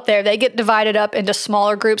they're all up there, they get divided up into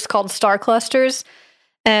smaller groups called star clusters,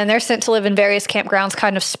 and they're sent to live in various campgrounds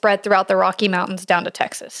kind of spread throughout the Rocky Mountains down to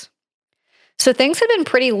Texas. So things had been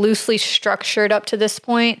pretty loosely structured up to this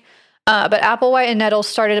point, but Applewhite and Nettles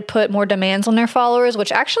started to put more demands on their followers,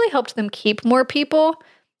 which actually helped them keep more people.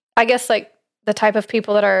 I guess like the type of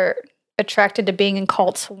people that are attracted to being in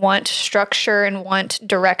cults want structure and want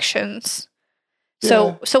directions.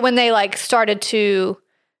 Yeah. So when they like started to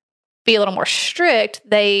be a little more strict,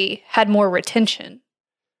 they had more retention.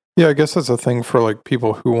 Yeah, I guess that's a thing for like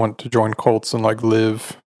people who want to join cults and like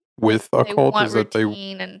live with a cult is that they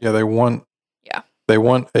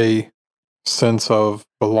want a sense of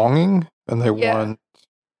belonging and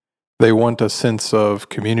they want a sense of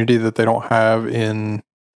community that they don't have in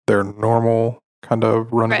their normal kind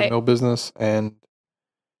of run-of-the-mill business. And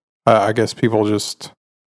I guess people just,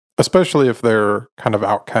 especially if they're kind of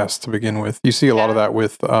outcasts to begin with, you see a lot of that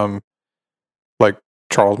with like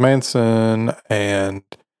Charles Manson, and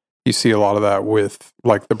you see a lot of that with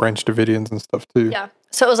like the Branch Davidians and stuff too. Yeah.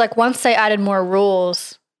 So it was like once they added more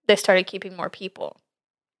rules, they started keeping more people.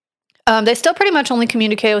 They still pretty much only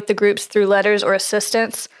communicated with the groups through letters or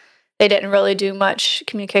assistants. They didn't really do much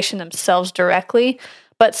communication themselves directly,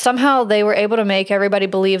 but somehow they were able to make everybody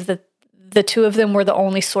believe that the two of them were the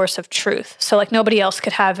only source of truth. So like nobody else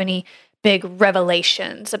could have any big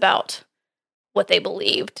revelations about what they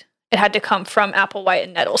believed. It had to come from Applewhite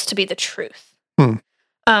and Nettles to be the truth.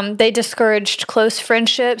 They discouraged close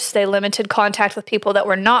friendships. They limited contact with people that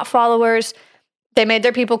were not followers. They made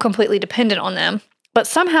their people completely dependent on them. But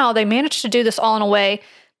somehow they managed to do this all in a way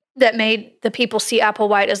that made the people see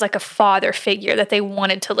Applewhite as like a father figure that they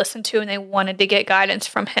wanted to listen to and they wanted to get guidance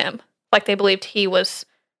from him. Like they believed he was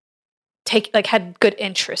had good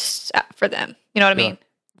interests for them. You know what I mean?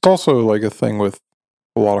 It's also like a thing with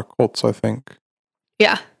a lot of cults, I think.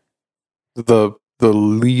 Yeah. The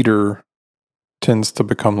leader tends to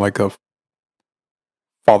become like a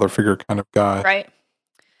father figure kind of guy. Right.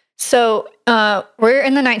 So we're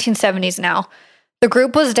in the 1970s now. The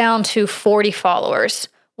group was down to 40 followers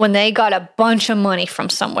when they got a bunch of money from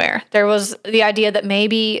somewhere. There was the idea that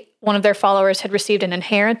maybe one of their followers had received an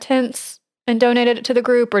inheritance and donated it to the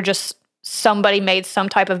group, or just somebody made some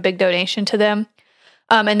type of big donation to them.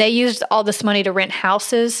 And they used all this money to rent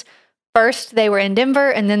houses. First, they were in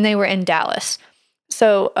Denver, and then they were in Dallas.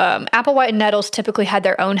 So Applewhite and Nettles typically had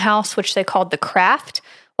their own house, which they called the Craft,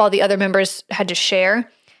 while the other members had to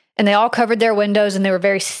share. and they all covered their windows, and they were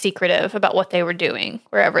very secretive about what they were doing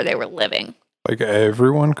wherever they were living. Like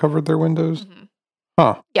everyone covered their windows? Mm-hmm.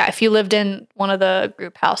 Huh. Yeah, if you lived in one of the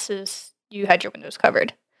group houses, you had your windows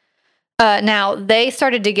covered. Now, they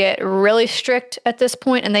started to get really strict at this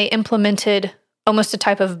point, and they implemented almost a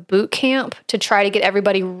type of boot camp to try to get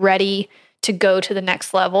everybody ready to go to the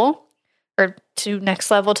next level, or to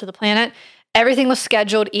next level to the planet. Everything was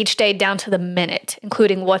scheduled each day down to the minute,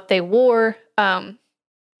 including what they wore,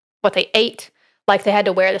 what they ate. Like, they had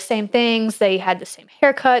to wear the same things, they had the same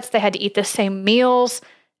haircuts, they had to eat the same meals.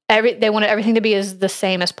 They wanted everything to be as the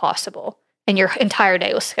same as possible, and your entire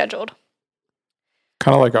day was scheduled.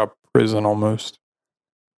 Kind of like a prison almost.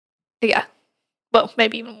 Yeah. Well,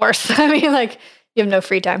 maybe even worse. I mean, like, you have no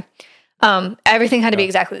free time. Everything had to be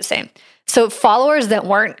exactly the same. So followers that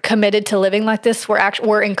weren't committed to living like this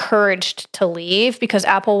were encouraged to leave because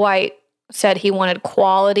Applewhite said he wanted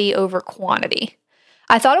quality over quantity.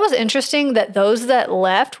 I thought it was interesting that those that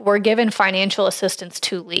left were given financial assistance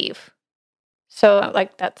to leave. So,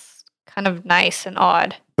 like, that's kind of nice and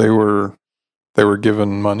odd. They were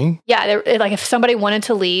given money? Yeah, like, if somebody wanted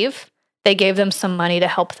to leave, they gave them some money to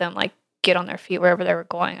help them, like, get on their feet wherever they were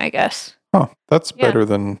going, I guess. Huh, that's better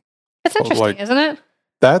than... It's interesting, isn't it?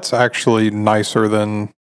 That's actually nicer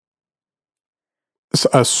than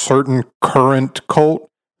a certain current cult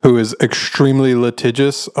who is extremely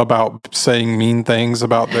litigious about saying mean things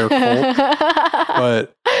about their cult.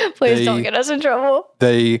 But please don't get us in trouble.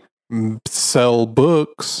 They sell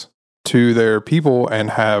books to their people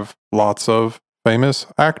and have lots of famous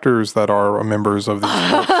actors that are members of these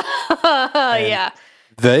cults. Yeah.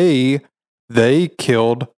 They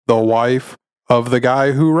killed the wife of the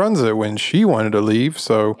guy who runs it when she wanted to leave.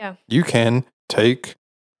 So you can take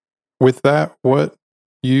with that what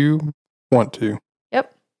you want to.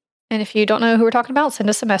 Yep. And if you don't know who we're talking about, send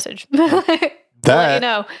us a message.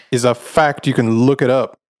 That is a fact. You can look it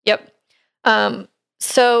up. Yep.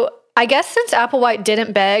 So I guess since Applewhite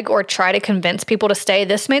didn't beg or try to convince people to stay,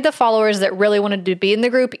 this made the followers that really wanted to be in the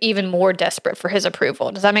group even more desperate for his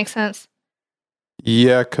approval. Does that make sense?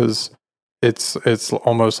 Yeah, because it's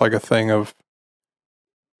almost like a thing of...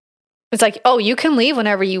 It's like, oh, you can leave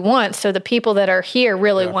whenever you want. So the people that are here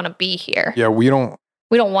really want to be here. Yeah, we don't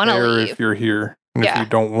want to leave if you're here. And if you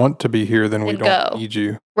don't want to be here, then we don't need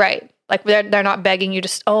you. Right. Like, they're not begging you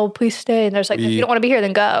to, oh, please stay. And there's like, if you don't want to be here,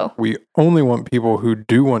 then go. We only want people who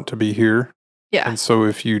do want to be here. Yeah. And so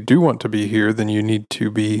if you do want to be here, then you need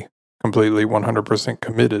to be completely 100%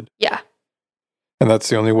 committed. Yeah. And that's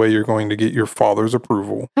the only way you're going to get your father's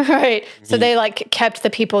approval. Right. So they, like, kept the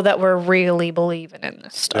people that were really believing in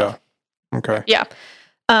this stuff. Yeah. Okay. Yeah.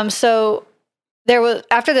 So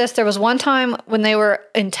after this, there was one time when they were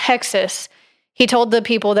in Texas. He told the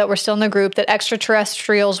people that were still in the group that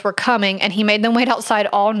extraterrestrials were coming, and he made them wait outside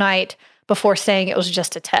all night before saying it was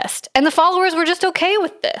just a test. And the followers were just okay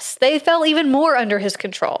with this. They fell even more under his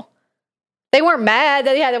control. They weren't mad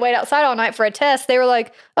that he had to wait outside all night for a test. They were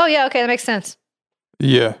like, oh, yeah, okay, that makes sense.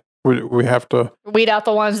 Yeah, we have to... weed out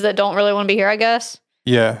the ones that don't really want to be here, I guess.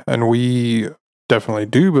 Yeah, and we definitely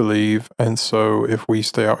do believe, and so if we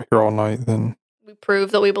stay out here all night, then... we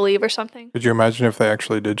prove that we believe or something. Could you imagine if they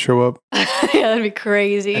actually did show up? Yeah, that'd be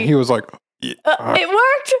crazy. And he was like... it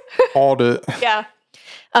worked! Called it. Yeah.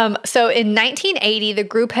 So in 1980, the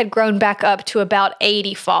group had grown back up to about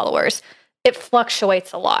 80 followers. It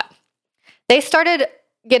fluctuates a lot. They started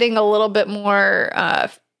getting a little bit more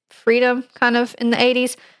freedom kind of in the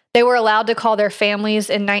 80s. They were allowed to call their families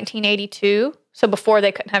in 1982. So before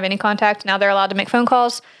they couldn't have any contact, now they're allowed to make phone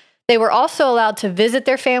calls. They were also allowed to visit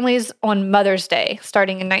their families on Mother's Day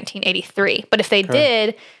starting in 1983. But if they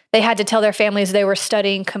did, they had to tell their families they were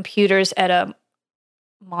studying computers at a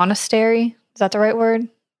monastery. Is that the right word?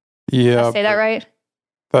 Yeah. Did I say that right?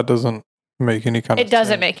 That doesn't make any kind of sense. It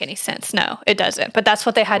doesn't make any sense. No, it doesn't. But that's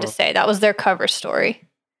what they had to say. That was their cover story.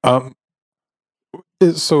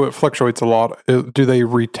 So it fluctuates a lot. Do they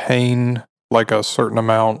retain like a certain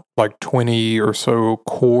amount, like 20 or so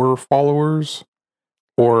core followers?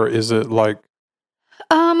 Or is it like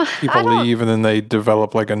people leave and then they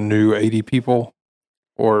develop like a new 80 people?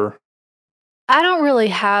 Or I don't really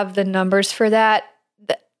have the numbers for that.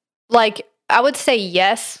 Like, I would say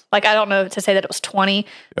yes. Like, I don't know to say that it was 20.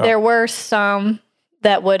 Yeah. There were some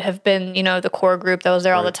that would have been, the core group that was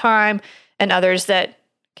there all the time, and others that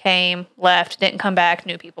came, left, didn't come back,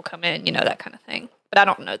 new people come in, that kind of thing. But I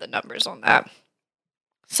don't know the numbers on that.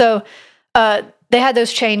 So they had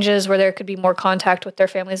those changes where there could be more contact with their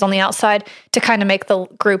families on the outside to kind of make the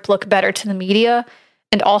group look better to the media,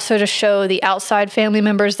 and also to show the outside family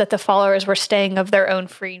members that the followers were staying of their own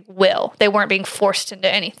free will. They weren't being forced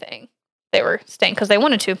into anything. They were staying because they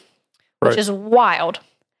wanted to. which is wild.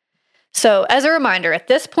 So, as a reminder, at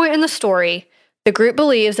this point in the story, the group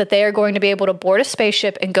believes that they are going to be able to board a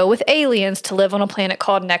spaceship and go with aliens to live on a planet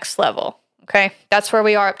called Next Level. Okay? That's where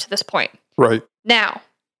we are up to this point. Right. Now,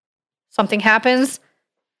 something happens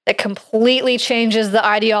that completely changes the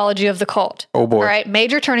ideology of the cult. Oh, boy. All right?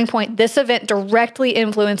 Major turning point. This event directly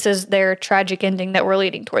influences their tragic ending that we're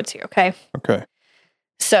leading towards here. Okay? Okay.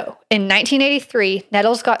 So, in 1983,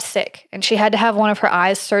 Nettles got sick, and she had to have one of her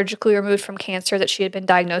eyes surgically removed from cancer that she had been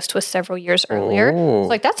diagnosed with several years earlier. Oh. It's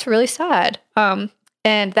like, that's really sad.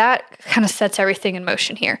 And that kind of sets everything in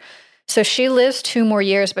motion here. So, she lives 2 more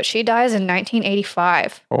years, but she dies in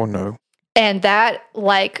 1985. Oh, no. And that,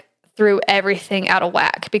 like, threw everything out of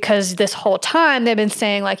whack, because this whole time they've been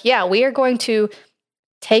saying, like, yeah, we are going to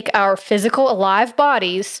take our physical alive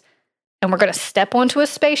bodies and we're going to step onto a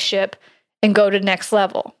spaceship and go to Next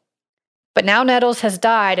Level. But now Nettles has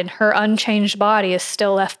died and her unchanged body is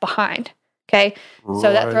still left behind. Okay? Right.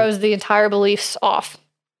 So that throws the entire beliefs off.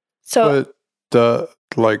 So,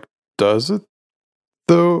 But, does it,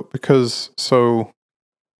 though? Because,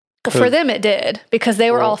 for them it did, because they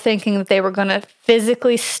were all thinking that they were going to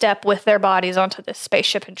physically step with their bodies onto this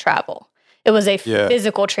spaceship and travel. It was a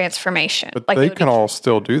physical transformation. But they can all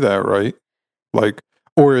still do that, right?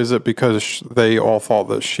 Or is it because they all thought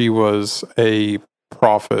that she was a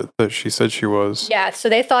prophet that she said she was? Yeah, so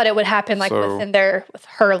they thought it would happen with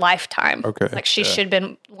her lifetime. Okay. Like she should have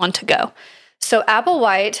been one to go. So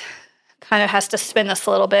Applewhite kind of has to spin this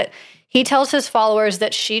a little bit. He tells his followers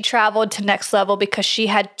that she traveled to Next Level because she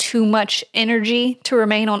had too much energy to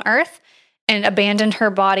remain on Earth and abandoned her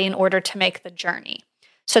body in order to make the journey.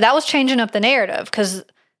 So that was changing up the narrative, because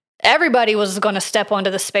everybody was going to step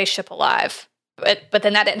onto the spaceship alive. But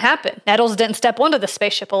then that didn't happen. Nettles didn't step onto the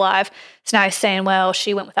spaceship alive. So now he's saying, well,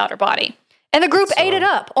 she went without her body. And the group ate it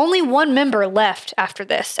up. Only one member left after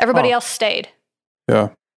this. Everybody else stayed. Yeah.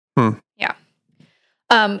 Yeah.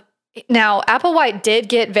 Now, Applewhite did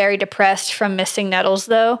get very depressed from missing Nettles,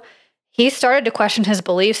 though. He started to question his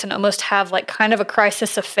beliefs and almost have kind of a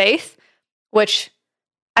crisis of faith, which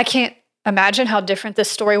I can't imagine how different this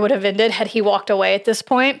story would have ended had he walked away at this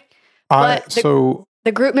point. But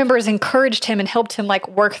the group members encouraged him and helped him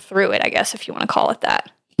work through it, I guess, if you want to call it that.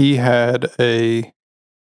 He had a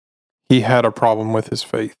problem with his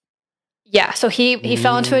faith. Yeah, so he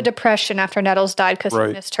fell into a depression after Nettles died because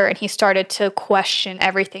he missed her, and he started to question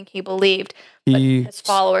everything he believed. But his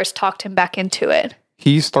followers talked him back into it.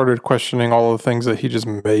 He started questioning all the things that he just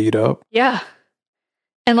made up. Yeah.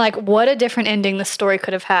 And what a different ending the story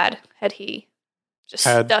could have had he just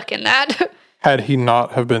stuck in that. Had he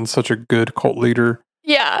not have been such a good cult leader.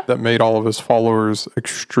 Yeah. That made all of his followers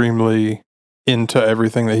extremely into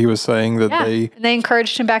everything that he was saying, that and they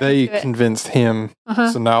encouraged him back into it. They convinced him.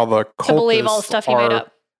 So now the cultists to believe all the stuff he made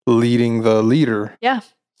up. Leading the leader. Yeah.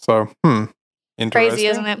 So, interesting. Crazy,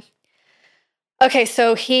 isn't it? Okay,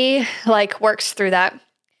 so he works through that.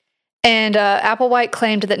 And Applewhite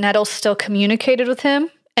claimed that Nettles still communicated with him,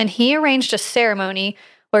 and he arranged a ceremony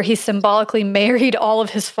where he symbolically married all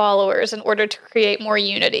of his followers in order to create more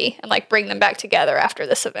unity and bring them back together after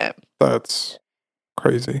this event. That's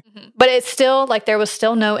crazy. Mm-hmm. But it's still there was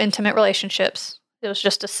still no intimate relationships. It was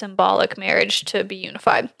just a symbolic marriage to be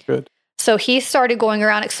unified. Good. So he started going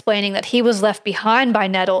around explaining that he was left behind by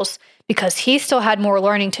Nettles because he still had more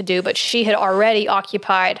learning to do, but she had already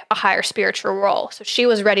occupied a higher spiritual role. So she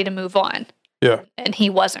was ready to move on. Yeah. And he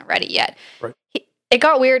wasn't ready yet. Right. It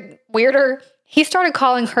got weirder. He started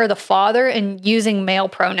calling her the father and using male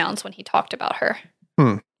pronouns when he talked about her.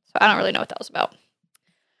 So I don't really know what that was about.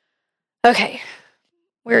 Okay.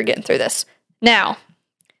 We're getting through this. Now,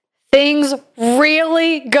 things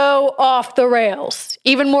really go off the rails,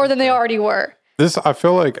 even more than they already were. I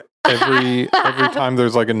feel like every time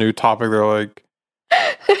there's a new topic,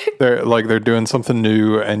 they're doing something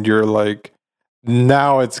new, and you're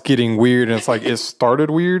now it's getting weird, and it's it started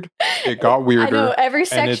weird, it got weirder. I know, every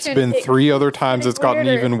section. And it's been 3 other times it's gotten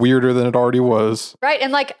even weirder than it already was. Right,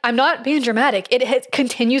 and I'm not being dramatic. It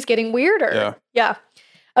continues getting weirder. Yeah. Yeah.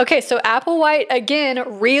 Okay, so Applewhite,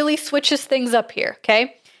 again, really switches things up here,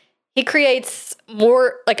 okay? He creates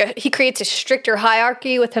a stricter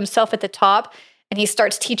hierarchy with himself at the top, and he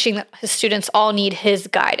starts teaching that his students all need his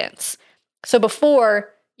guidance. So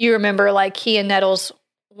before, you remember, he and Nettles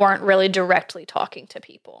weren't really directly talking to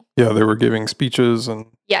people. Yeah, they were giving speeches and...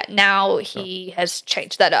 Yeah, now he has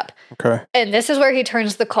changed that up. Okay. And this is where he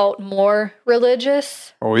turns the cult more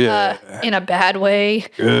religious. Oh, yeah. In a bad way.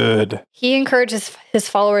 Good. He encourages his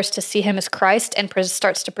followers to see him as Christ and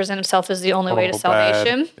starts to present himself as the only way to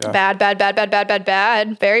salvation. Bad. Yeah.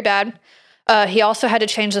 Bad. Very bad. He also had to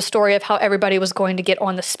change the story of how everybody was going to get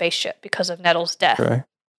on the spaceship because of Nettles' death. Okay.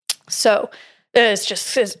 So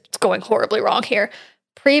it's going horribly wrong here.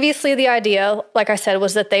 Previously, the idea, like I said,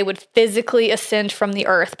 was that they would physically ascend from the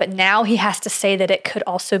earth, but now he has to say that it could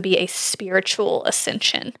also be a spiritual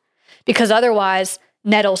ascension, because otherwise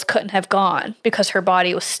Nettles couldn't have gone because her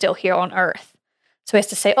body was still here on earth. So he has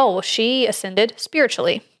to say, oh, well, she ascended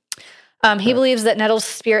spiritually. He believes that Nettles'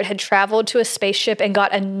 spirit had traveled to a spaceship and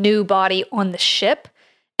got a new body on the ship.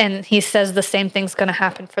 And he says the same thing's going to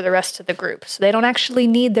happen for the rest of the group. So they don't actually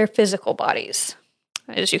need their physical bodies,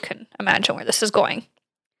 as you can imagine where this is going.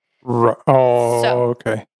 Oh, So,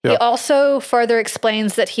 okay. He also further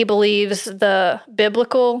explains that he believes the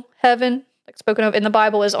biblical heaven, like spoken of in the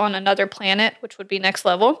Bible, is on another planet, which would be next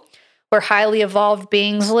level, where highly evolved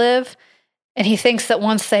beings live. And he thinks that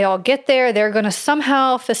once they all get there, they're going to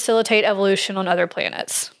somehow facilitate evolution on other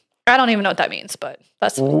planets. I don't even know what that means, but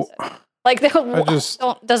that's what he said. Like,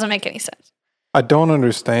 doesn't make any sense. I don't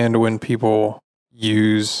understand when people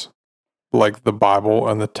use like the Bible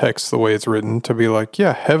and the text the way it's written to be like,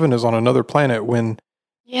 yeah, heaven is on another planet, when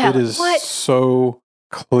it is so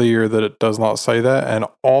clear that it does not say that. And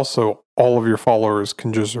also all of your followers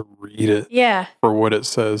can just read it for what it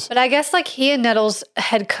says. But I guess like he and Nettles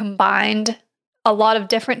had combined a lot of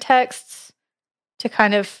different texts to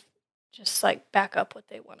kind of just like back up what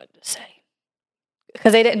they wanted to say,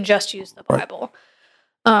 because they didn't just use the Bible.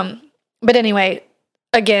 Right. But anyway,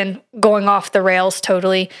 again, going off the rails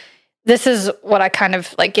totally. This is what I kind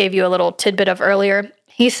of like gave you a little tidbit of earlier.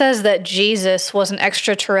 He says that Jesus was an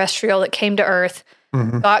extraterrestrial that came to Earth,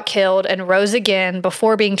 got killed, and rose again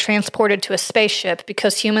before being transported to a spaceship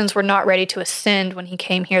because humans were not ready to ascend when he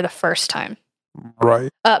came here the first time. Right.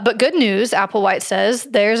 But good news, Applewhite says,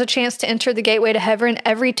 there's a chance to enter the gateway to heaven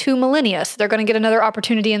every 2 millennia. So they're going to get another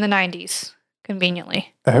opportunity in the 90s,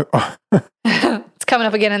 conveniently. It's coming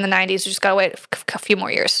up again in the 90s. We just got to wait a few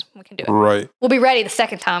more years. We can do it. Right. We'll be ready the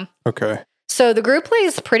second time. Okay. So the group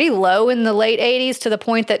lays pretty low in the late 80s to the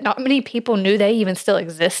point that not many people knew they even still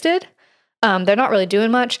existed. They're not really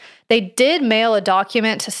doing much. They did mail a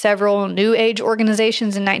document to several New Age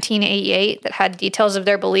organizations in 1988 that had details of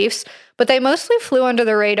their beliefs, but they mostly flew under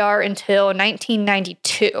the radar until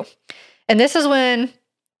 1992. And this is when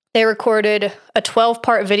they recorded a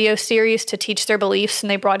 12-part video series to teach their beliefs, and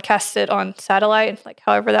they broadcast it on satellite, like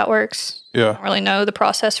however that works. Yeah. I don't really know the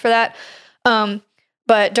process for that.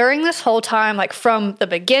 But during this whole time, like from the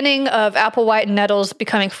beginning of Applewhite and Nettles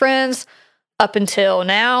becoming friends up until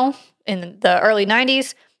now, in the early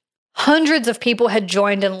 90s, hundreds of people had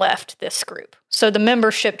joined and left this group. So the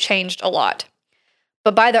membership changed a lot.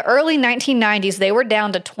 But by the early 1990s, they were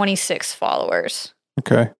down to 26 followers.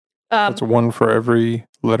 Okay. That's one for every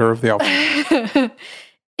letter of the alphabet.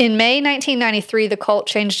 In May 1993, the cult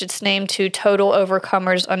changed its name to Total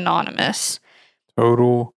Overcomers Anonymous.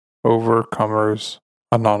 Total Overcomers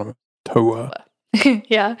Anonymous. TOA.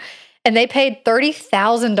 Yeah. And they paid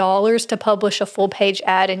 $30,000 to publish a full-page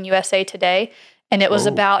ad in USA Today, and it was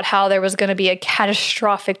about how there was going to be a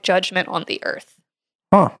catastrophic judgment on the earth.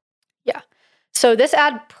 Huh. Yeah. So this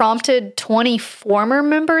ad prompted 20 former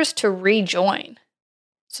members to rejoin.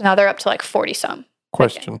 So now they're up to like 40-some.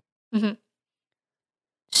 Question. Mm-hmm.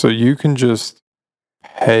 So you can just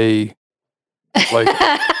pay like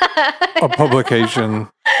a publication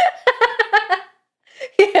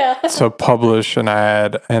to publish an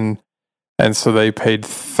ad, and so they paid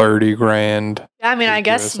 $30,000. I mean, I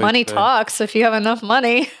guess money talks. If you have enough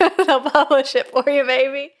money, they'll publish it for you,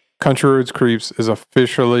 baby. Country Roads Creeps is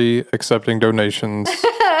officially accepting donations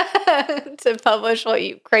to publish what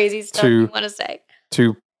you crazy stuff you want to say.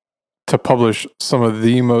 To publish some of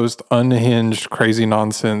the most unhinged, crazy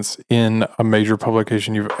nonsense in a major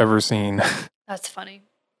publication you've ever seen. That's funny.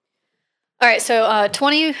 All right, so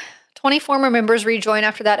 20 former members rejoin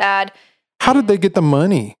after that ad. How did they get the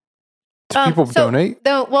money? Did people donate?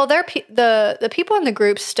 The people in the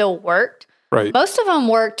group still worked. Right. Most of them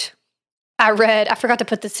worked. I forgot to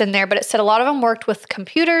put this in there, but it said a lot of them worked with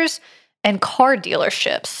computers and car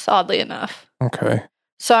dealerships, oddly enough. Okay.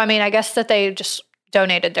 So, I mean, I guess that they just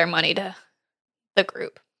donated their money to the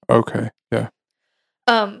group. Okay, yeah.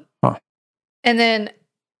 And then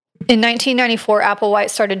in 1994, Applewhite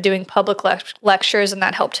started doing public lectures, and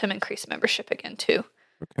that helped him increase membership again, too.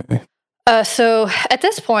 Okay. So at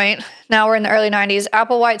this point, now we're in the early 90s,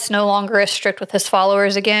 Applewhite's no longer as strict with his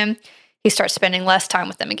followers again. He starts spending less time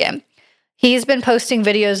with them again. He's been posting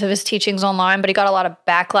videos of his teachings online, but he got a lot of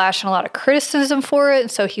backlash and a lot of criticism for it, and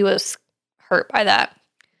so he was hurt by that.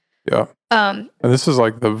 Yeah. And this is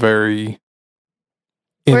like the very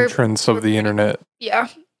entrance of the internet. Yeah.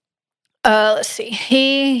 Let's see.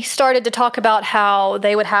 He started to talk about how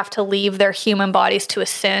they would have to leave their human bodies to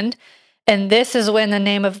ascend. And this is when the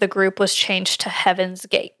name of the group was changed to Heaven's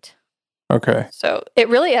Gate. Okay. So it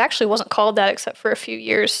really actually wasn't called that except for a few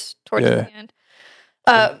years towards the end.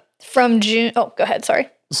 From June. Oh, go ahead. Sorry.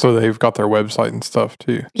 So they've got their website and stuff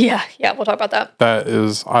too. Yeah. We'll talk about that. That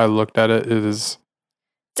is, I looked at it.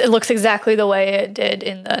 It looks exactly the way it did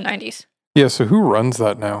in the 90s. Yeah. So who runs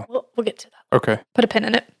that now? We'll get to that. Okay. Put a pin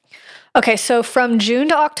in it. Okay. So from June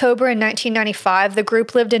to October in 1995, the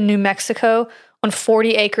group lived in New Mexico on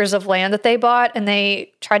 40 acres of land that they bought, and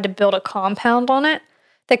they tried to build a compound on it.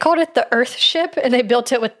 They called it the Earth Ship, and they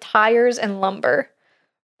built it with tires and lumber.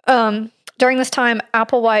 During this time,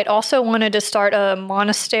 Applewhite also wanted to start a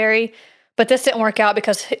monastery, but this didn't work out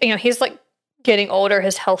because, he's like getting older,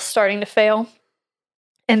 his health's starting to fail.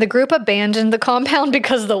 And the group abandoned the compound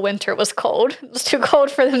because the winter was cold. It was too cold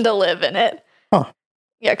for them to live in it. Huh.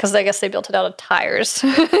 Yeah, because I guess they built it out of tires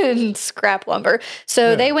and scrap lumber.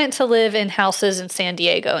 So they went to live in houses in San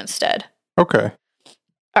Diego instead. Okay.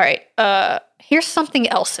 All right. Here's something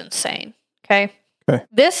else insane. Okay.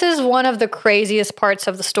 This is one of the craziest parts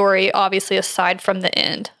of the story, obviously, aside from the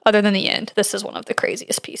end. Other than the end, this is one of the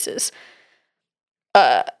craziest pieces.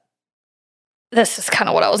 This is kind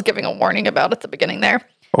of what I was giving a warning about at the beginning there.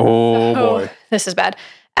 Oh, boy. This is bad.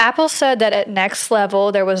 Apple said that at Next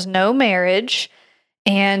Level, there was no marriage,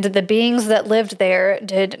 and the beings that lived there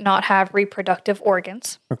did not have reproductive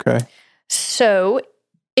organs. Okay. So,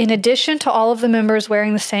 in addition to all of the members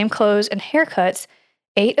wearing the same clothes and haircuts,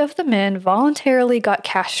 8 of the men voluntarily got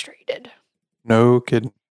castrated. No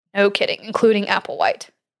kidding. No kidding, including Applewhite.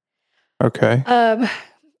 Okay. I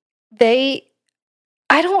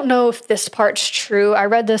don't know if this part's true. I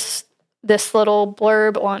read this little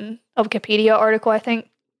blurb on a Wikipedia article, I think.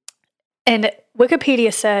 And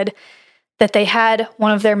Wikipedia said that they had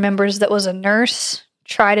one of their members that was a nurse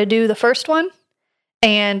try to do the first one,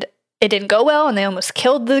 and it didn't go well, and they almost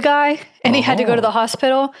killed the guy, and he had to go to the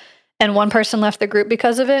hospital, and one person left the group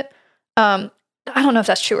because of it. I don't know if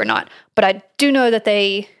that's true or not, but I do know that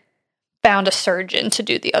they found a surgeon to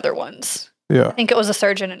do the other ones. Yeah. I think it was a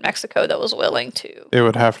surgeon in Mexico that was willing to. It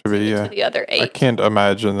would have to be, to the other 8. I can't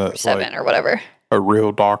imagine that 7 or whatever. A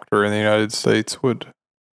real doctor in the United States would,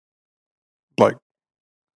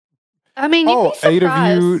 I mean, you'd be surprised. 8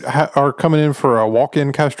 of you are coming in for a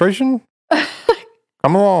walk-in castration?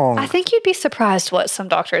 Come along. I think you'd be surprised what some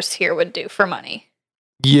doctors here would do for money.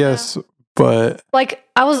 Yes, but... I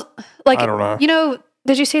don't know.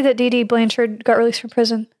 Did you see that Dee Dee Blanchard got released from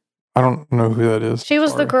prison? I don't know who that is. She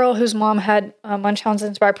was the girl whose mom had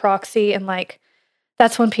Munchausen's by proxy, and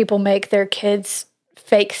that's when people make their kids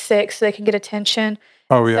fake sick so they can get attention.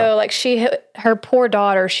 Oh, yeah. So, her poor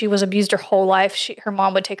daughter, she was abused her whole life. her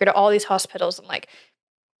mom would take her to all these hospitals and,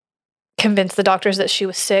 convince the doctors that she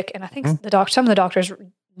was sick. And I think some of the doctors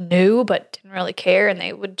knew but didn't really care, and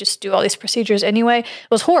they would just do all these procedures anyway.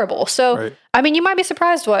 It was horrible. So, I mean, you might be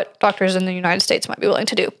surprised what doctors in the United States might be willing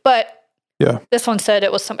to do. But this one said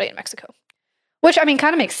it was somebody in Mexico, which, I mean,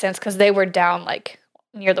 kind of makes sense because they were down,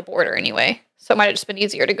 near the border anyway. So it might have just been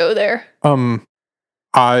easier to go there.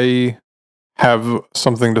 I have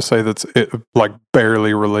something to say that's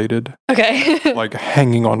barely related. Okay.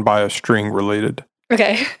 Hanging on by a string related.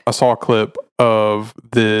 Okay. I saw a clip of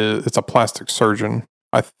it's a plastic surgeon,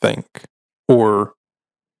 I think, or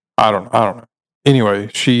I don't know. Anyway,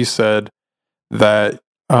 she said that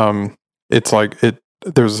it's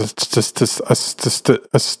there's You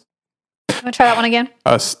want to try that one again?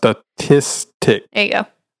 A statistic there you go.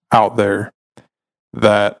 out there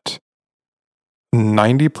that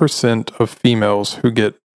 90% of females who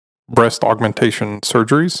get breast augmentation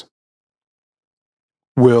surgeries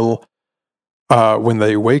will, when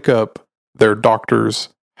they wake up, their doctors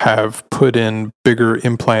have put in bigger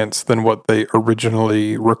implants than what they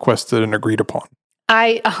originally requested and agreed upon.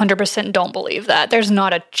 I 100% don't believe that. There's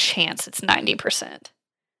not a chance it's 90%.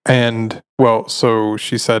 And, so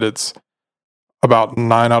she said it's about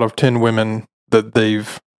 9 out of 10 women that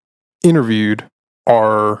they've interviewed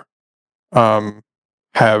are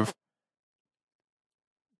have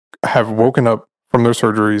woken up from their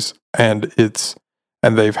surgeries and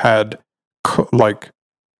they've had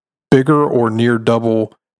bigger or near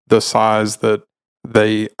double the size that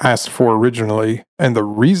they asked for originally, and the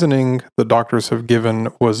reasoning the doctors have given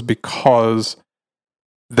was because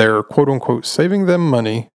they're quote unquote saving them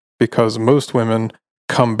money because most women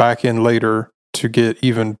come back in later to get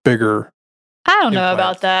even bigger. I don't know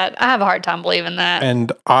about that. I have a hard time believing that.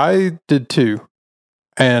 And I did too.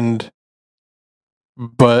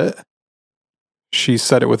 But she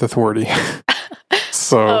said it with authority.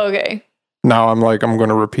 So okay. now I'm like, I'm going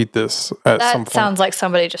to repeat this at some point. That sounds like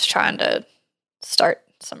somebody just trying to start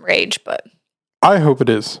some rage, but I hope it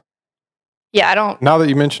is. yeah, Now that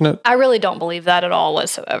you mention it, I really don't believe that at all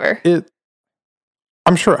whatsoever.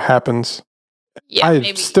 I'm sure it happens. Yeah, I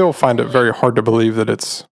still find it very hard to believe that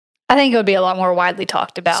it's I think it would be a lot more widely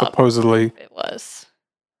talked about. supposedly. If it was.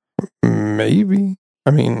 Maybe.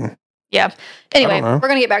 I mean. Yeah. Anyway, we're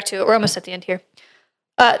going to get back to it. We're almost at the end here.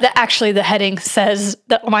 Actually, the heading says,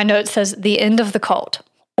 my note says, the end of the cult.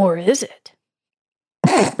 Or is it?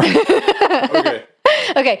 Okay.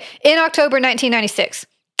 Okay. In October 1996,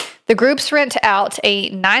 the groups rent out a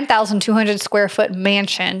 9,200 square foot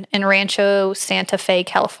mansion in Rancho Santa Fe,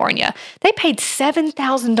 California. They paid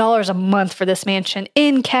 $7,000 a month for this mansion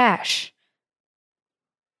in cash.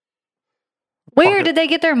 Where did they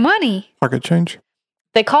get their money? Pocket change.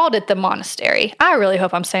 They called it the monastery. I really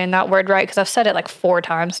hope I'm saying that word right because I've said it like 4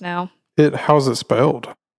 times now. How's it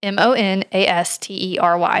spelled? Monastery.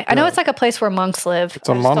 I know it's like a place where monks live. It's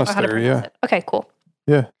a monastery, yeah. Okay, cool.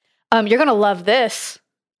 Yeah. You're going to love this.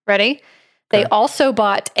 Ready? They also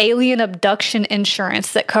bought alien abduction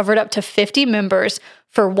insurance that covered up to 50 members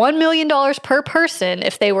for $1 million per person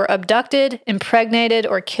if they were abducted, impregnated,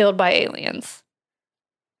 or killed by aliens.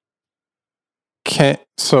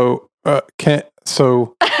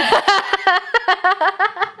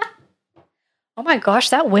 Oh my gosh,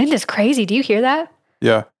 that wind is crazy. Do you hear that?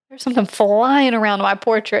 Yeah. There's something flying around my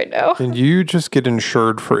porch right now. Can you just get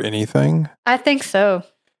insured for anything? I think so.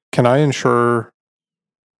 Can I insure?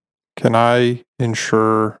 I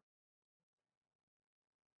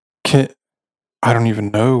don't even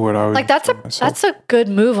know what I would like. That's a good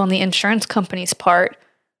move on the insurance company's part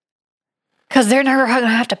because they're never going to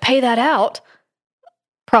have to pay that out.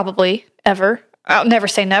 Probably ever. I'll never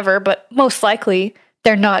say never, but most likely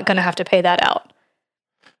they're not going to have to pay that out.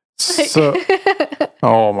 So,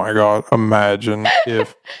 oh my God! Imagine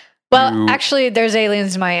if. Well, actually, there's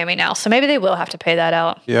aliens in Miami now, so maybe they will have to pay that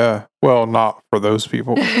out. Yeah. Well, not for those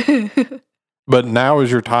people. But now is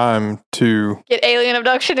your time to get alien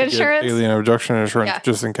abduction insurance.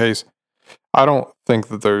 Just in case. I don't think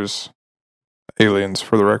that there's aliens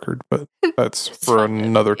for the record, but that's for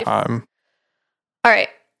another time. All right.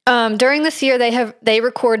 During this year, they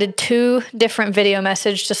recorded 2 different video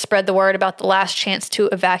messages to spread the word about the last chance to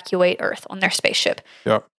evacuate Earth on their spaceship.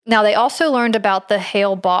 Yep. Now, they also learned about the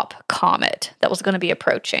Hale-Bopp comet that was going to be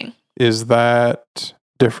approaching. Is that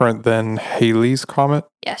different than Halley's Comet?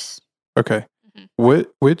 Yes. Okay. Mm-hmm.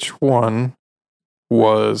 Which one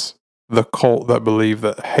was the cult that believed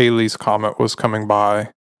that Halley's Comet was coming by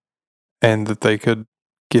and that they could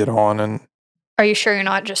get on and... Are you sure you're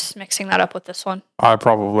not just mixing that up with this one? I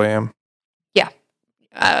probably am. Yeah.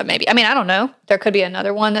 Maybe. I mean, I don't know. There could be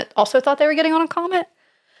another one that also thought they were getting on a comet.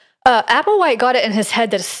 Applewhite got it in his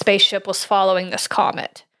head that a spaceship was following this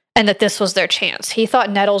comet and that this was their chance. He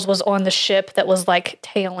thought Nettles was on the ship that was like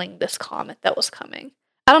tailing this comet that was coming.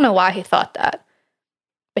 I don't know why he thought that,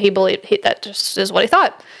 but he believed that just is what he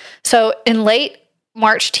thought. So in late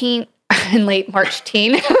March teen,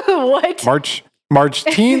 what? March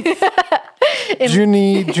 10th?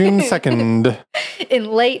 June 2nd.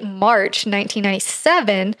 In late March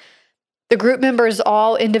 1997, the group members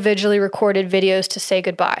all individually recorded videos to say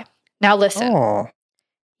goodbye. Now listen,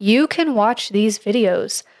 you can watch these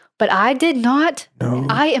videos, but I did not. No.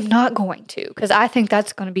 I am not going to because I think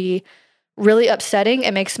that's going to be really upsetting.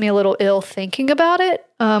 It makes me a little ill thinking about it.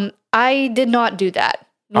 I did not do that,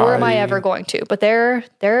 nor am I ever going to. But they're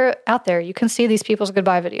out there. You can see these people's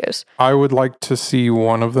goodbye videos. I would like to see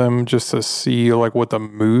one of them just to see like what the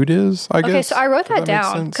mood is, I guess. Okay, so I wrote that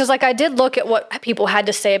down because like I did look at what people had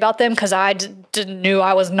to say about them because I knew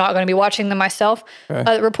I was not going to be watching them myself.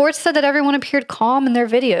 Okay. Reports said that everyone appeared calm in their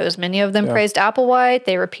videos. Many of them praised Applewhite.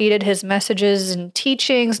 They repeated his messages and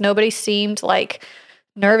teachings. Nobody seemed like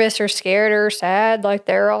nervous or scared or sad. Like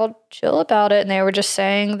they're all chill about it. And they were just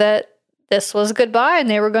saying that this was goodbye and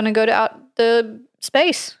they were going to go to out the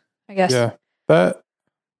space, I guess. Yeah.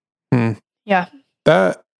 Yeah.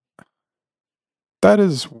 That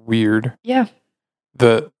is weird. Yeah.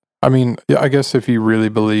 I guess if you really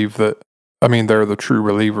believe that, they're the true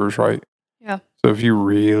believers, right? Yeah. So if you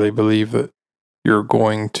really believe that you're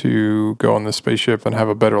going to go on the spaceship and have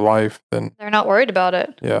a better life, then they're not worried about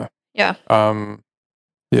it. Yeah. Yeah.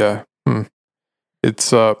 Yeah.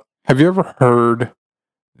 It's have you ever heard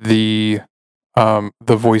the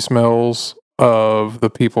voicemails of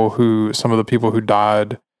some of the people who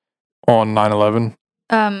died on 9/11?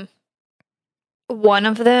 One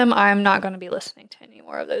of them, I'm not going to be listening to any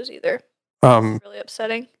more of those either. It's really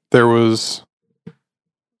upsetting. There was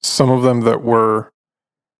some of them that were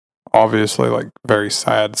obviously like very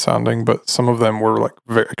sad sounding, but some of them were like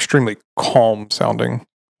very extremely calm sounding.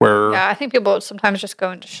 Where Yeah, I think people would sometimes just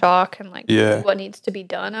go into shock and like Yeah. do what needs to be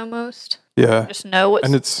done almost. yeah, Just know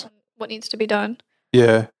and it's what needs to be done.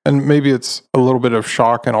 yeah, and maybe it's a little bit of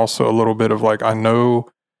shock and also a little bit of like I know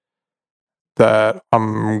that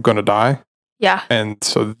I'm gonna die, Yeah. and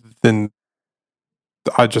so then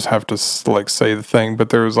I just have to like say the thing. But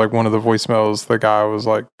there was like one of the voicemails, the guy was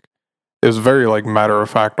like, it was very like matter of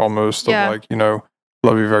fact almost Yeah. of like, you know,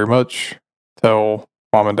 love you very much. Tell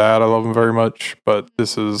mom and dad I love them very much, but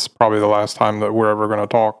this is probably the last time that we're ever going to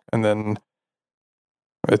talk. And then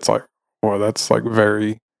it's like, boy, that's like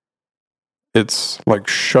it's like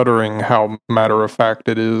shuddering how matter of fact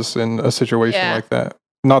it is in a situation Yeah. like that.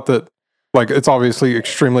 Not that, like, it's obviously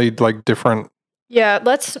extremely like different, Yeah,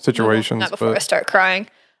 let's move on from Situations, that before but- I start crying.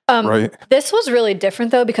 right? This was really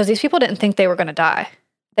different though because these people didn't think they were going to die.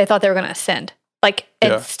 They thought they were going to ascend, like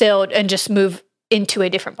Yeah. and just move into a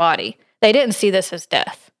different body. They didn't see this as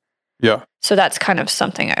death. Yeah. So that's kind of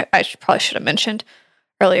something I probably should have mentioned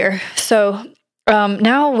earlier. So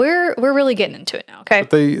now we're really getting into it now. Okay.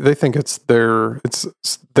 But they think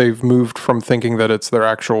they've moved from thinking that it's their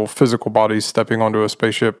actual physical bodies stepping onto a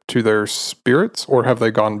spaceship to their spirits, or have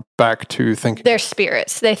they gone back to thinking Their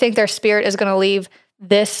spirits. They think their spirit is going to leave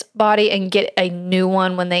this body and get a new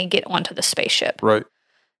one when they get onto the spaceship. right?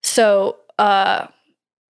 So, all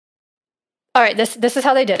right, this is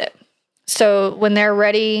how they did it. So when they're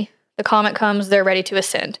ready, the comet comes, they're ready to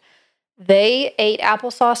ascend. They ate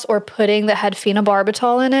applesauce or pudding that had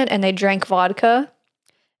phenobarbital in it, and they drank vodka,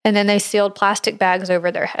 and then they sealed plastic bags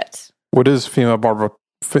over their heads. What is phenobarbital?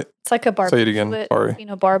 It's like a barbiturate. Say it again, sorry.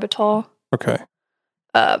 Phenobarbital. Okay,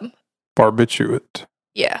 Um, barbiturate.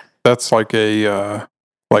 yeah. That's like a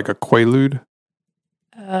Quaalude.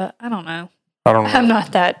 I don't know. I don't know. I'm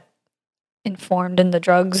not that informed in the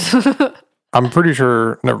drugs. I'm pretty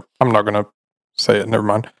sure. Never, I'm not gonna say it. Never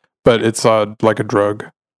mind. But it's like a drug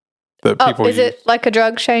that people is use. it like a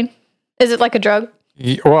drug, Shane? Is it like a drug?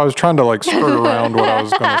 Well, I was trying to like skirt around what I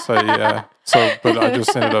was gonna say. Yeah. So, but I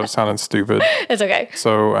just ended up sounding stupid. It's okay.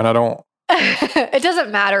 So, and I don't. It doesn't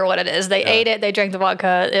matter what it is. They Yeah. ate it. They drank the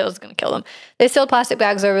vodka. It was going to kill them. They sealed plastic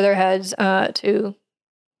bags over their heads to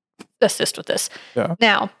assist with this. Yeah.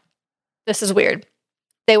 Now, this is weird.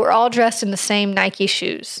 They were all dressed in the same Nike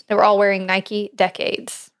shoes. They were all wearing Nike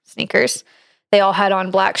Decades sneakers. They all had on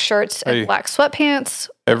black shirts and Hey. black sweatpants.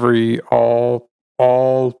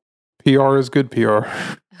 All PR is good PR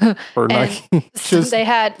for And Nike. Just they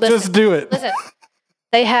had do it. listen.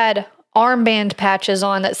 They had armband patches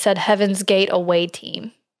on that said Heaven's Gate Away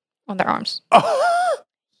Team on their arms.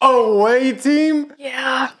 Away team?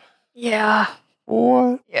 Yeah. Yeah.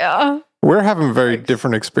 What? Yeah. We're having very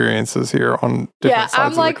different experiences here on different Yeah, sides I'm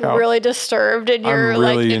of the like couch. really disturbed and you're I'm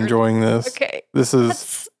really like enjoying this. Okay. This is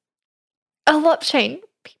That's a lot, Shane.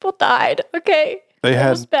 People died. Okay. they That had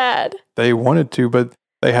was bad. they wanted to, but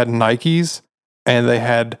they had Nikes and they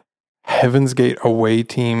had Heaven's Gate Away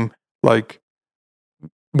Team. Like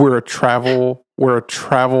we're a travel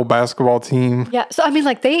basketball team. Yeah. So I mean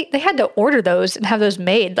like they had to order those and have those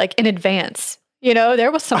made like in advance. You know,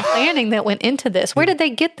 there was some planning that went into this. Where did they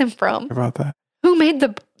get them from? Think about that. Who made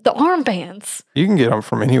the armbands? You can get them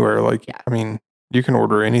from anywhere. Like Yeah. I mean, you can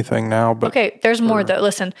order anything now. But Okay, there's more Sure. though.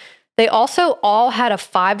 Listen, they also all had a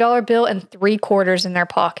 $5 bill and 3 quarters in their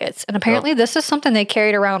pockets. And apparently this is something they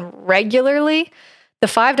carried around regularly. The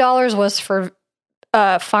 $5 was for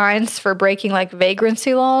fines for breaking like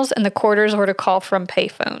vagrancy laws, and the quarters were to call from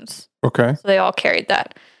payphones. okay, So they all carried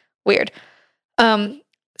that. Weird.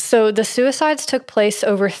 So the suicides took place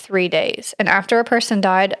over 3 days. And after a person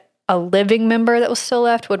died, a living member that was still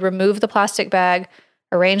left would remove the plastic bag,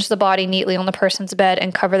 arrange the body neatly on the person's bed,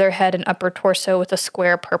 and cover their head and upper torso with a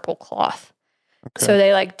square purple cloth. okay. So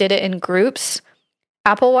they like did it in groups.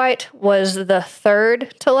 Applewhite was the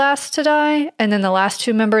third to last to die, and then the last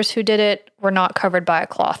 2 members who did it were not covered by a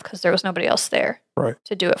cloth because there was nobody else there Right.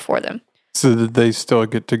 to do it for them. So did they still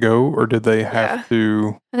get to go, or did they have Yeah.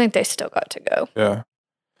 to? I think they still got to go. Yeah.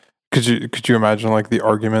 Could you imagine like the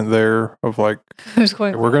argument there of like, Who's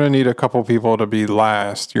going? we're gonna need a couple people to be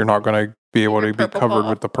last. You're not gonna be able to Your be purple covered cloth.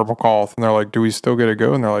 with the purple cloth. And they're like, do we still get to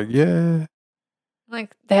go? And they're like, yeah.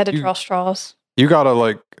 Like they had to You- draw straws. You gotta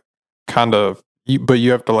like kind of, but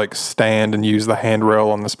you have to like stand and use the handrail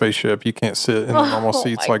on the spaceship. You can't sit in the normal Oh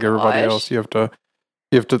seats my like everybody gosh. else. You have to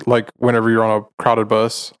like whenever you're on a crowded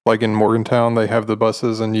bus, like in Morgantown, they have the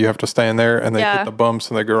buses and you have to stand there and they Yeah. hit the bumps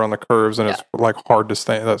and they go around the curves and it's like hard to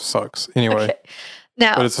stand. That sucks. Anyway, Okay.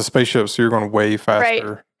 Now, but it's a spaceship, so you're going way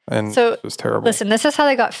faster. And So, it was terrible. listen, this is how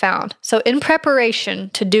they got found. So in preparation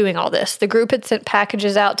to doing all this, the group had sent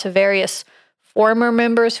packages out to various former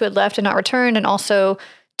members who had left and not returned, and also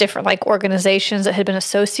different like organizations that had been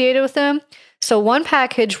associated with them. So one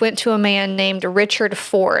package went to a man named Richard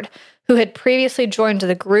Ford, who had previously joined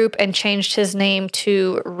the group and changed his name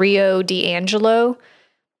to Rio D'Angelo.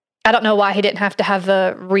 I don't know why he didn't have to have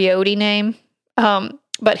the Riotti name,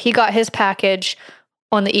 but he got his package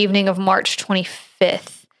on the evening of March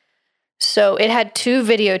 25th. So it had 2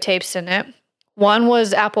 videotapes in it. One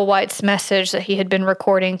was Applewhite's message that he had been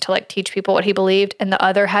recording to like teach people what he believed, and the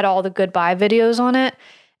other had all the goodbye videos on it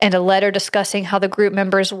and a letter discussing how the group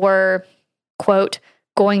members were, quote,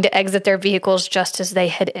 going to exit their vehicles just as they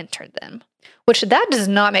had entered them. Which that does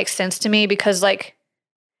not make sense to me because like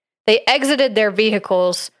they exited their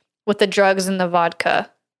vehicles with the drugs and the vodka,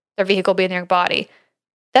 their vehicle being their body.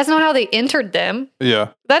 That's not how they entered them. Yeah.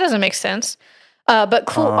 That doesn't make sense.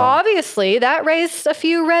 But obviously, that raised a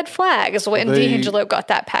few red flags when D'Angelo got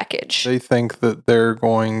that package. They think that they're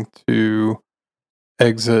going to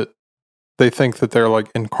exit. They think that they're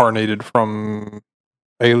like incarnated from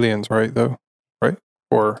aliens, right? Though, right?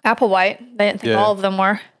 Or Applewhite. They didn't think all of them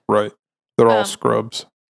were. Right. They're all scrubs.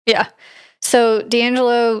 Yeah. So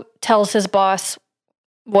D'Angelo tells his boss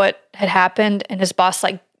what had happened, and his boss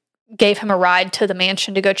like gave him a ride to the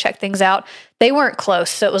mansion to go check things out. They weren't close,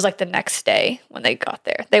 so it was like the next day when they got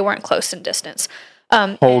there. They weren't close in distance.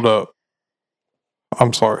 Hold up.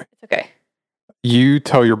 I'm sorry. It's okay. You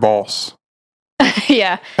tell your boss.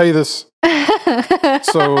 Yeah. Hey, this.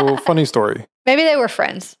 So, funny story. Maybe they were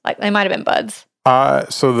friends. Like, they might have been buds.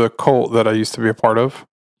 So the cult that I used to be a part of.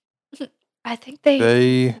 I think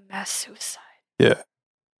they mass suicide. Yeah.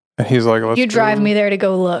 And he's like, you drive me there to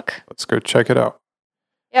go look. Let's go check it out.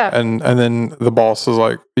 Yeah. And then the boss is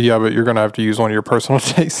like, yeah, but you're going to have to use one of your personal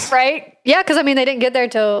days. Right? Yeah, because, I mean, they didn't get there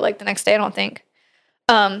till, like, the next day, I don't think.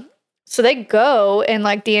 So they go, and,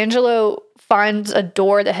 like, D'Angelo finds a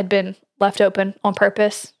door that had been left open on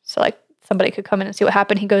purpose. So, like, somebody could come in and see what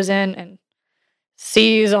happened. He goes in and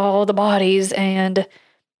sees all the bodies, and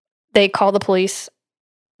they call the police.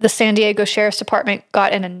 The San Diego Sheriff's Department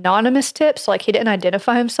got an anonymous tip, so, like, he didn't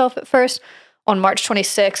identify himself at first, on March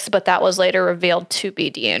 26th, but that was later revealed to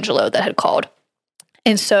be D'Angelo that had called.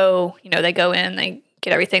 And so, you know, they go in, they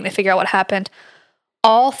get everything, they figure out what happened.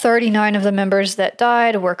 All 39 of the members that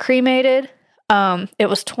died were cremated. It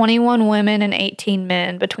was 21 women and 18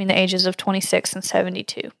 men between the ages of 26 and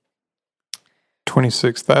 72.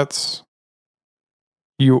 26, that's...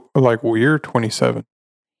 we're 27.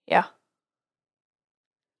 Yeah.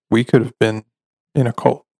 We could have been in a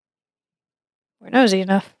cult. We're nosy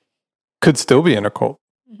enough. Could still be in a cult.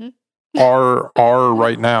 Mm-hmm. Are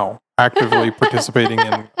right now actively participating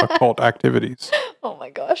in occult activities. Oh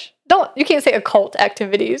my gosh. You can't say occult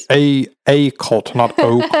activities. A cult, not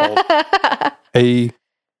o cult.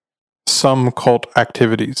 Some cult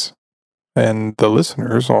activities. And the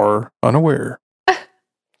listeners are unaware.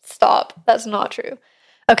 Stop. That's not true.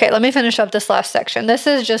 Okay, let me finish up this last section. This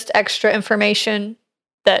is just extra information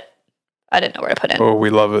that I didn't know where to put in. Oh,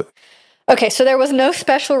 we love it. Okay, so there was no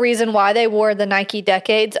special reason why they wore the Nike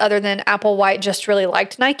Decades other than Applewhite just really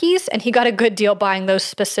liked Nikes, and he got a good deal buying those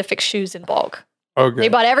specific shoes in bulk. Okay. He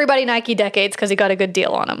bought everybody Nike Decades because he got a good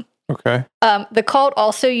deal on them. Okay. The cult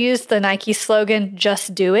also used the Nike slogan,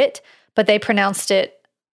 "Just Do It," but they pronounced it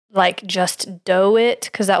like "Just Doe It"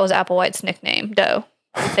 because that was Applewhite's nickname, Doe.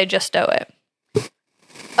 They just Doe It.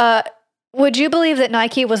 Would you believe that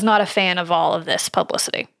Nike was not a fan of all of this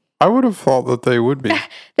publicity? I would have thought that they would be.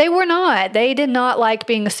 They were not. They did not like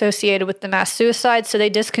being associated with the mass suicide, so they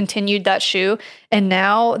discontinued that shoe, and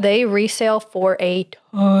now they resale for a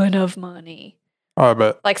ton of money. I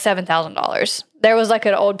bet. Like $7,000. There was like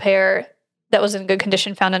an old pair that was in good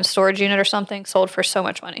condition found in a storage unit or something, sold for so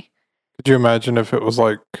much money. Could you imagine if it was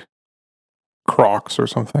like Crocs or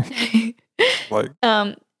something?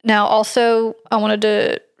 Now also, I wanted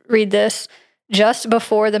to read this. Just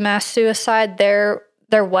before the mass suicide, their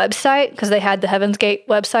website, because they had the Heaven's Gate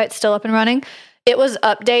website still up and running, it was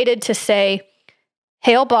updated to say,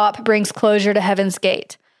 "Hale Bopp brings closure to Heaven's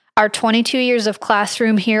Gate. Our 22 years of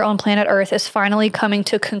classroom here on planet Earth is finally coming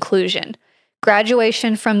to conclusion.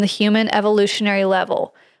 Graduation from the human evolutionary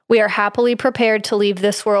level. We are happily prepared to leave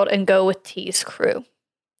this world and go with T's crew."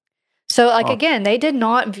 So, again, they did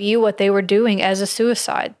not view what they were doing as a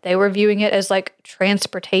suicide. They were viewing it as, like,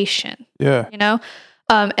 transportation. Yeah. You know?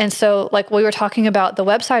 And so, like we were talking about the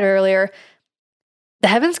website earlier, the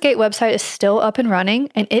Heaven's Gate website is still up and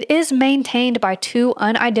running, and it is maintained by 2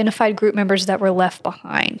 unidentified group members that were left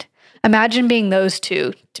behind. Imagine being those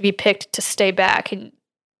 2 to be picked to stay back, and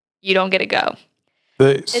you don't get to go.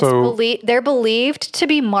 They're believed to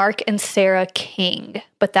be Mark and Sarah King,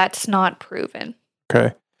 but that's not proven.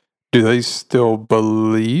 Okay. Do they still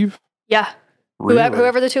believe? Yeah. Really?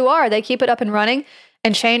 Whoever the two are, they keep it up and running.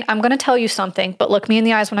 And Shane, I'm going to tell you something, but look me in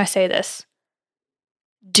the eyes when I say this.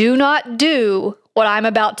 Do not do what I'm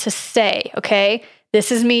about to say, okay?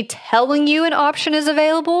 This is me telling you an option is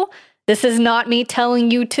available. This is not me telling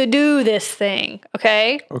you to do this thing,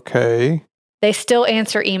 okay? Okay. They still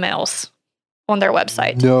answer emails on their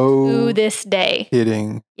website. No. To this day.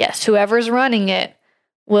 Kidding. Yes, whoever's running it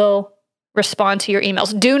will respond to your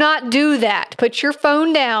emails. Do not do that. Put your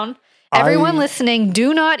phone down. Everyone listening,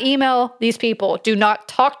 do not email these people. Do not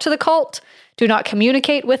talk to the cult. Do not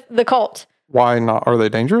communicate with the cult. Why not? Are they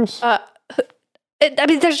dangerous?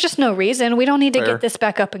 There's just no reason. We don't need to Fair. get this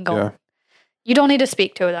back up and going. Yeah. You don't need to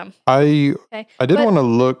speak to them. I did want to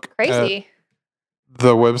look Crazy. at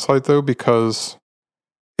the website, though, because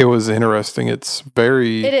it was interesting. It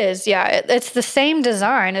is, yeah. It's the same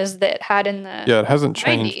design as that had in the Yeah, it hasn't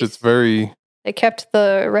changed. 90s. It's very... They kept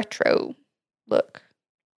the retro look.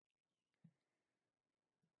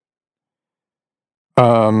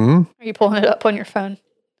 Are you pulling it up on your phone?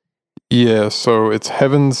 Yeah, so it's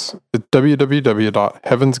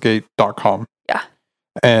www.heavensgate.com. Yeah.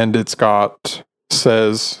 And it's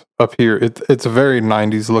says up here, it's very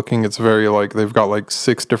 90s looking. It's very they've got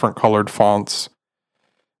 6 different colored fonts.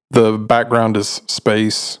 The background is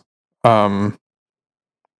space. It's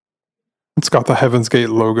got the Heaven's Gate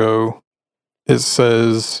logo. It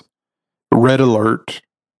says red alert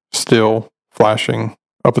still flashing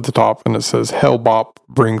up at the top, and it says Hellbop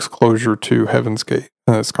brings closure to Heaven's Gate,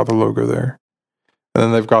 and it's got the logo there. And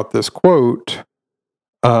then they've got this quote,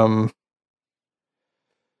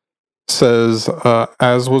 says,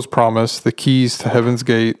 as was promised, the keys to Heaven's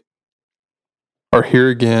Gate are here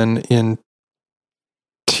again in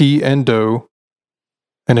T and Do,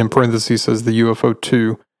 and in parentheses says the UFO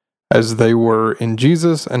 2, as they were in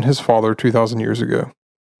Jesus and his Father 2,000 years ago.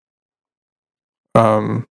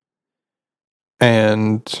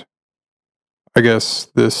 And I guess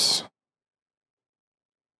that's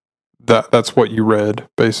what you read,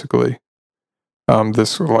 basically.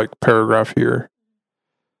 This paragraph here.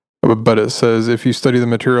 But it says, if you study the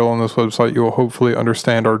material on this website, you will hopefully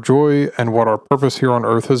understand our joy and what our purpose here on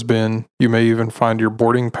earth has been. You may even find your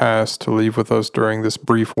boarding pass to leave with us during this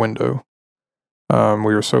brief window.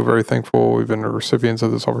 We are so very thankful we've been the recipients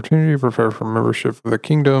of this opportunity to prepare for membership of the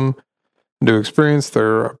kingdom and to experience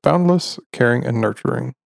their boundless caring and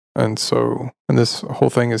nurturing. And this whole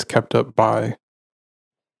thing is kept up by...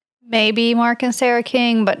 Maybe Mark and Sarah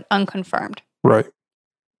King, but unconfirmed. Right.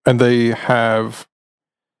 And they have...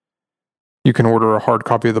 You can order a hard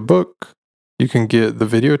copy of the book. You can get the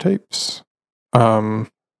videotapes.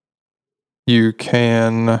 You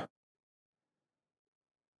can...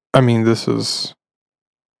 this is...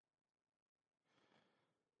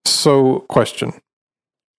 So, question.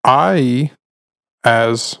 I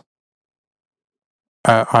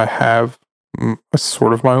have a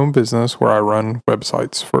sort of my own business where I run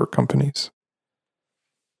websites for companies.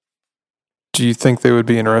 Do you think they would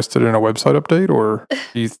be interested in a website update, or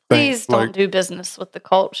do you think... Please don't do business with the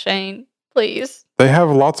cult, Shane. Please. They have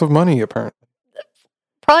lots of money, apparently.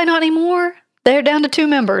 Probably not anymore. They're down to 2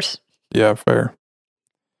 members. Yeah, fair.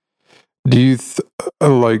 Do you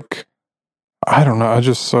I don't know.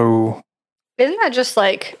 Isn't that just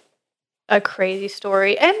a crazy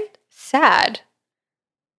story and sad?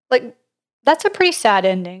 That's a pretty sad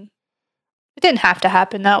ending. It didn't have to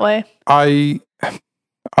happen that way. I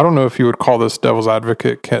don't know if you would call this devil's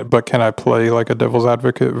advocate, but can I play a devil's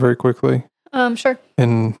advocate very quickly? Sure.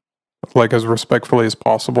 And as respectfully as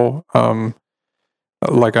possible. I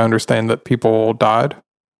understand that people died,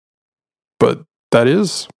 but that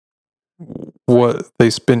is what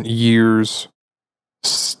they spent years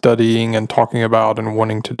studying and talking about and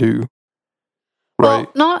wanting to do. Right?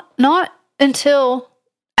 Well, not until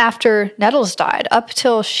after Nettles died. Up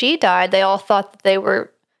till she died, they all thought that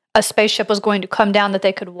a spaceship was going to come down that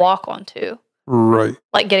they could walk onto. Right.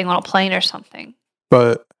 Like getting on a plane or something.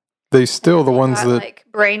 But they still, the ones that...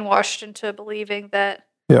 brainwashed into believing that...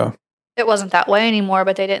 Yeah. It wasn't that way anymore,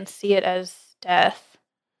 but they didn't see it as death.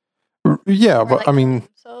 Yeah, but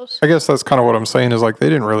I guess that's kind of what I'm saying is they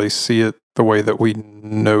didn't really see it the way that we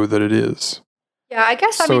know that it is. Yeah, I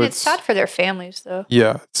guess, it's sad for their families, though.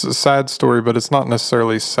 Yeah, it's a sad story, but it's not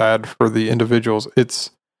necessarily sad for the individuals.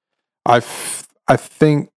 I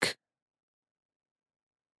think...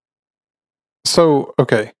 So,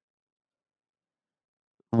 okay.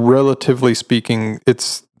 Relatively speaking,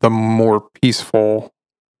 it's the more peaceful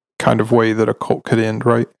kind of way that a cult could end,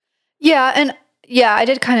 right? Yeah, and yeah, I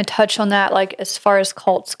did kind of touch on that. Like, as far as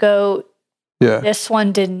cults go, Yeah. this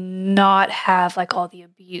one did not have like all the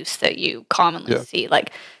abuse that you commonly see.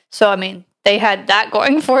 Like, so I mean, they had that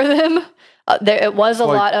going for them. It was a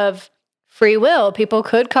lot of free will. People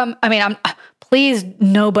could come. I mean, please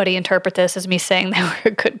nobody interpret this as me saying they were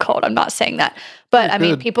a good cult. I'm not saying that, but I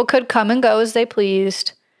mean, people could come and go as they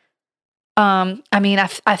pleased. I mean,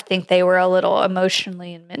 I think they were a little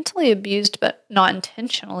emotionally and mentally abused, but not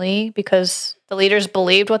intentionally, because the leaders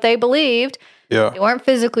believed what they believed. Yeah. They weren't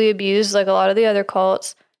physically abused like a lot of the other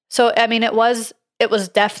cults. So, I mean, it was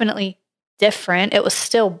definitely different. It was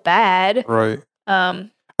still bad. Right.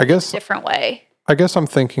 I guess different way. I guess I'm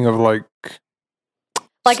thinking of like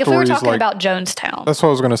if we were talking about Jonestown. That's what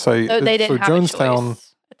I was going to say. So they didn't have Jonestown, a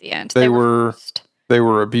choice at the end. They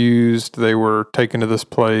were abused. They were taken to this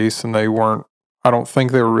place, and they weren't. I don't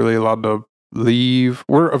think they were really allowed to leave.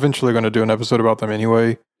 We're eventually going to do an episode about them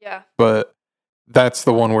anyway. Yeah. But that's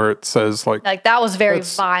the one where it says like that was very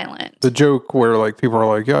violent. The joke where like people are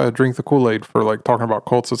like, yeah, drink the Kool-Aid for like talking about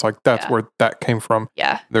cults. It's like that's where that came from.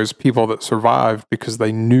 Yeah. There's people that survived because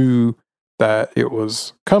they knew that it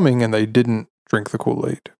was coming and they didn't drink the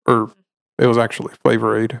Kool-Aid, or it was actually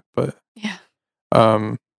Flavor Aid. But yeah.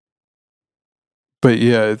 But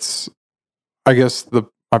yeah, it's. I guess my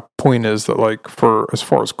point is that like for as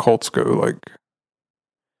far as cults go, like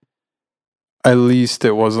at least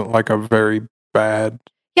it wasn't like a very bad.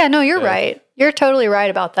 Yeah, no, you're right. You're totally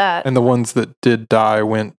right about that. And the ones that did die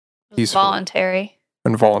went peaceful. Voluntary.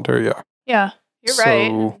 Involuntary, yeah. Yeah, you're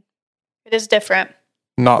right. It is different.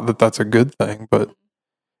 Not that that's a good thing, but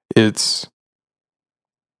it's,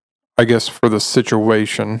 I guess for the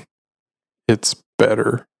situation, it's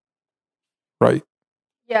better, right?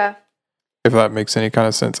 Yeah. If that makes any kind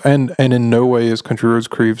of sense. And in no way is Country Roads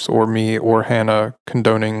Creeps or me or Hannah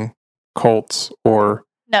condoning cults or...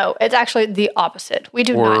 No, it's actually the opposite. We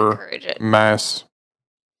do not encourage it. Mass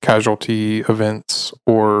casualty events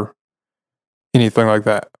or anything like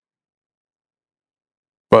that.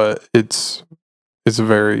 But it's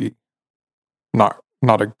very not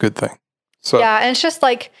a good thing. So yeah, and it's just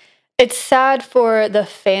like it's sad for the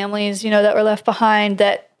families, that were left behind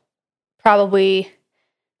that probably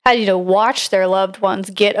had to watch their loved ones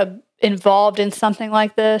get involved in something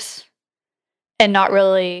like this and not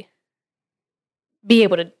really be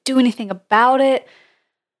able to do anything about it.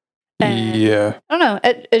 And yeah. I don't know.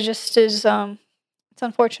 It just is, it's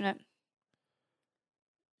unfortunate.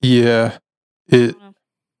 Yeah. Yeah.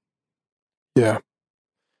 Yeah.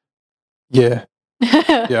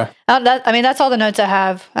 Yeah. That's all the notes I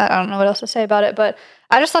have. I don't know what else to say about it, but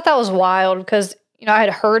I just thought that was wild because, I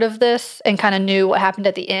had heard of this and kind of knew what happened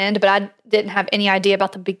at the end, but I didn't have any idea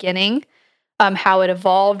about the beginning, how it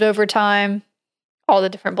evolved over time, all the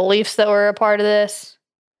different beliefs that were a part of this.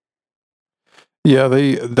 Yeah,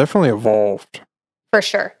 they definitely evolved. For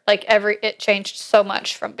sure. Like it changed so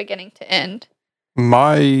much from beginning to end.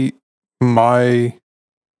 My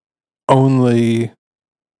only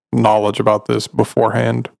knowledge about this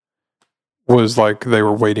beforehand was like they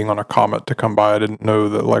were waiting on a comet to come by. I didn't know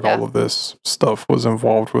that like all of this stuff was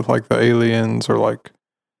involved with like the aliens or like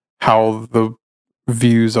how the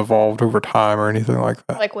views evolved over time or anything like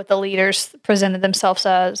that. Like what the leaders presented themselves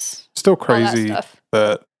as. Still crazy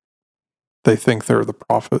that they think they're the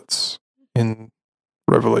prophets in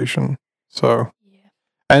Revelation. So,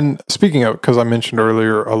 and speaking of, because I mentioned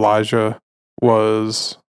earlier, Elijah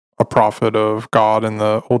was a prophet of God in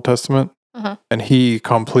the Old Testament. And he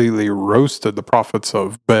completely roasted the prophets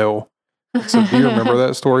of Baal. So do you remember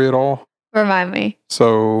that story at all? Remind me.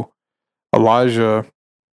 So Elijah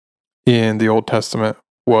in the Old Testament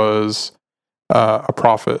was a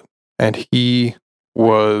prophet. And he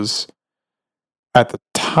was, at the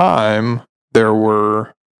time, there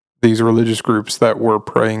were these religious groups that were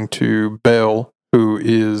praying to Baal, who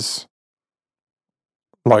is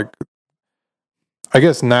like, I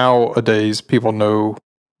guess nowadays people know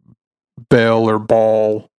Baal or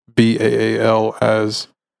Baal, Baal, as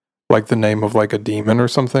like the name of like a demon or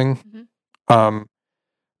something.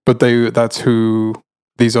 But that's who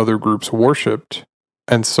these other groups worshipped.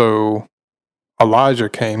 And so Elijah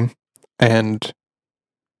came and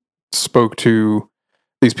spoke to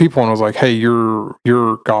these people and was like, hey, your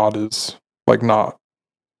God is like not,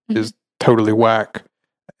 is totally whack.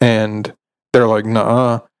 And they're like,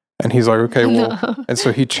 nuh-uh. And he's like, okay, well, and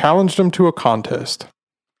so he challenged them to a contest.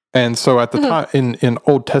 And so at the time, in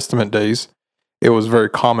Old Testament days, it was very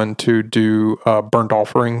common to do burnt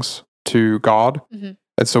offerings to God.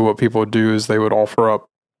 And so what people would do is they would offer up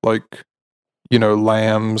like,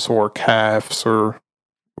 lambs or calves or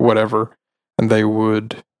whatever. And they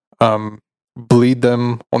would bleed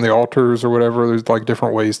them on the altars or whatever. There's like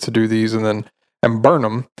different ways to do these, and burn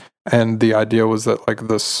them. And the idea was that like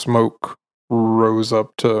the smoke rose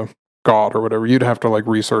up to God or whatever. You'd have to like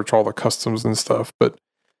research all the customs and stuff, but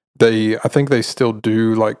I think they still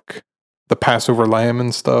do like the Passover lamb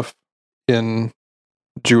and stuff in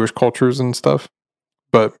Jewish cultures and stuff.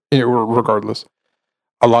 But regardless,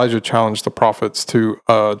 Elijah challenged the prophets to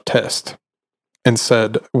a test and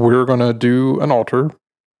said, we're going to do an altar,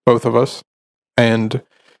 both of us, and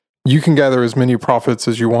you can gather as many prophets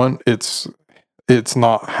as you want. It's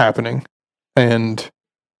not happening. And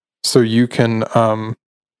so you can,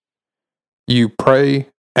 you pray,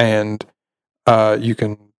 and you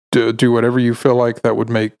can do whatever you feel like that would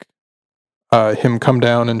make him come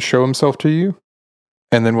down and show himself to you.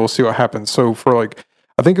 And then we'll see what happens. So for like,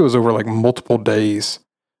 I think it was over like multiple days,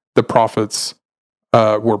 the prophets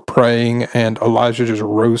were praying, and Elijah just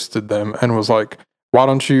roasted them and was like, why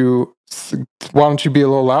don't you be a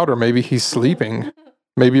little louder? Maybe he's sleeping.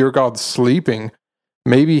 Maybe your God's sleeping.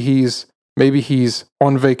 Maybe he's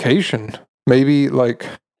on vacation. Maybe like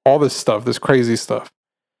all this stuff, this crazy stuff.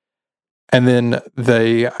 And then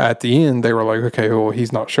at the end, they were like, okay, well,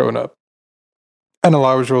 he's not showing up. And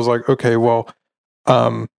Elijah was like, okay, well,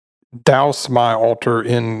 douse my altar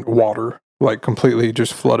in water, like completely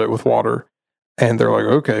just flood it with water. And they're like,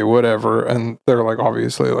 okay, whatever. And they're like,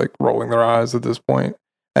 obviously like rolling their eyes at this point.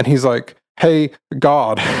 And he's like, hey,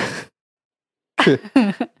 God,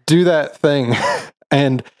 do that thing.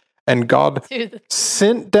 And God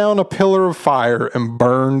sent down a pillar of fire and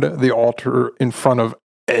burned the altar in front of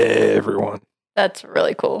everyone. That's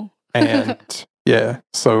really cool. And yeah,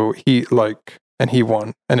 so he won. And he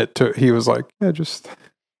was like, yeah, just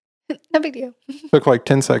no big deal. Took like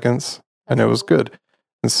 10 seconds and it was good.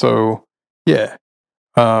 And so, yeah,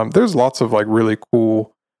 there's lots of like really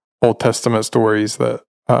cool Old Testament stories that,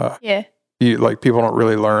 you like people don't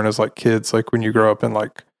really learn as like kids. Like when you grow up in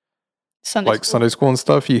like Sunday school and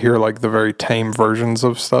stuff, you hear like the very tame versions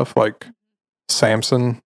of stuff like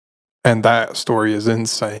Samson. And that story is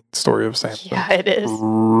insane. Story of Samson. Yeah, it is.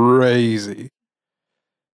 Crazy.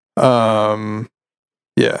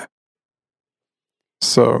 Yeah.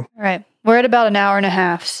 So. All right. We're at about an hour and a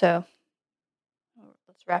half, so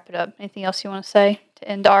let's wrap it up. Anything else you want to say to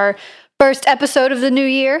end our first episode of the new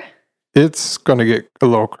year? It's going to get a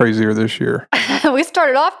little crazier this year. We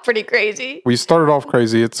started off pretty crazy.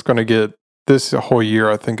 It's going to get, this whole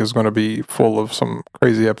year I think is going to be full of some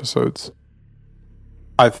crazy episodes.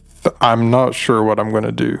 I'm not sure what I'm going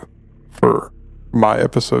to do for my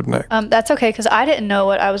episode next. That's okay, because I didn't know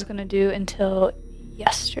what I was going to do until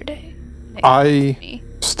yesterday. I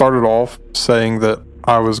started off saying that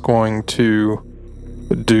I was going to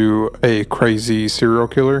do a crazy serial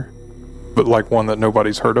killer, but like one that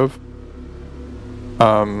nobody's heard of.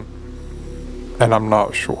 And I'm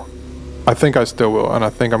not sure. I think I still will, and I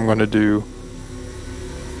think I'm going to do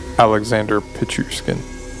Alexander Pichushkin.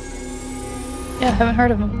 Yeah, I haven't heard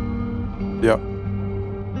of him. Yep.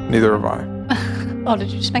 Neither have I. Oh, did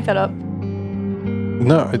you just make that up?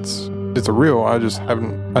 No, it's a real. I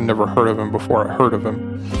never heard of him before I heard of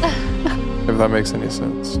him. If that makes any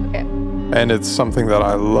sense. Okay. And it's something that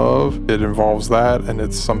I love. It involves that, and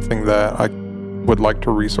it's something that I would like to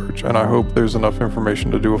research. And I hope there's enough information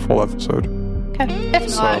to do a full episode. Okay. If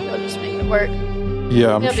not, you'll just make it work.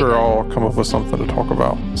 Yeah, I'm sure I'll come up with something to talk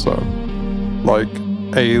about. So, like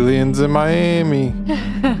aliens in Miami.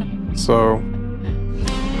 So,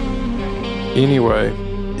 anyway,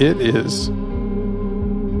 it is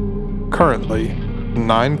currently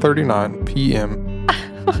 9:39 p.m.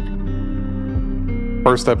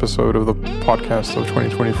 First episode of the podcast of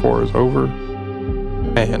 2024 is over,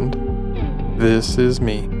 and this is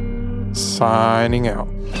me signing out.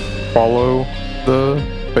 Follow the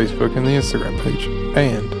Facebook and the Instagram page,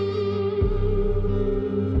 and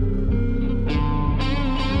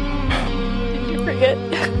did you forget?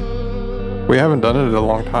 We haven't done it in a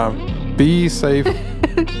long time. Be safe.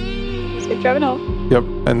 Safe driving home. Yep,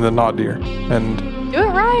 and the not deer. And do it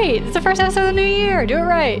right. It's the first episode of the new year. Do it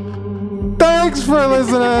right. Thanks for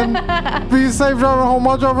listening. Be safe driving home.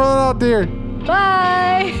 Watch out for the not deer.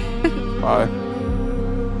 Bye. Bye.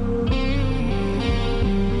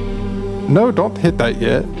 No, don't hit that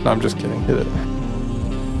yet. No, I'm just kidding. Hit it.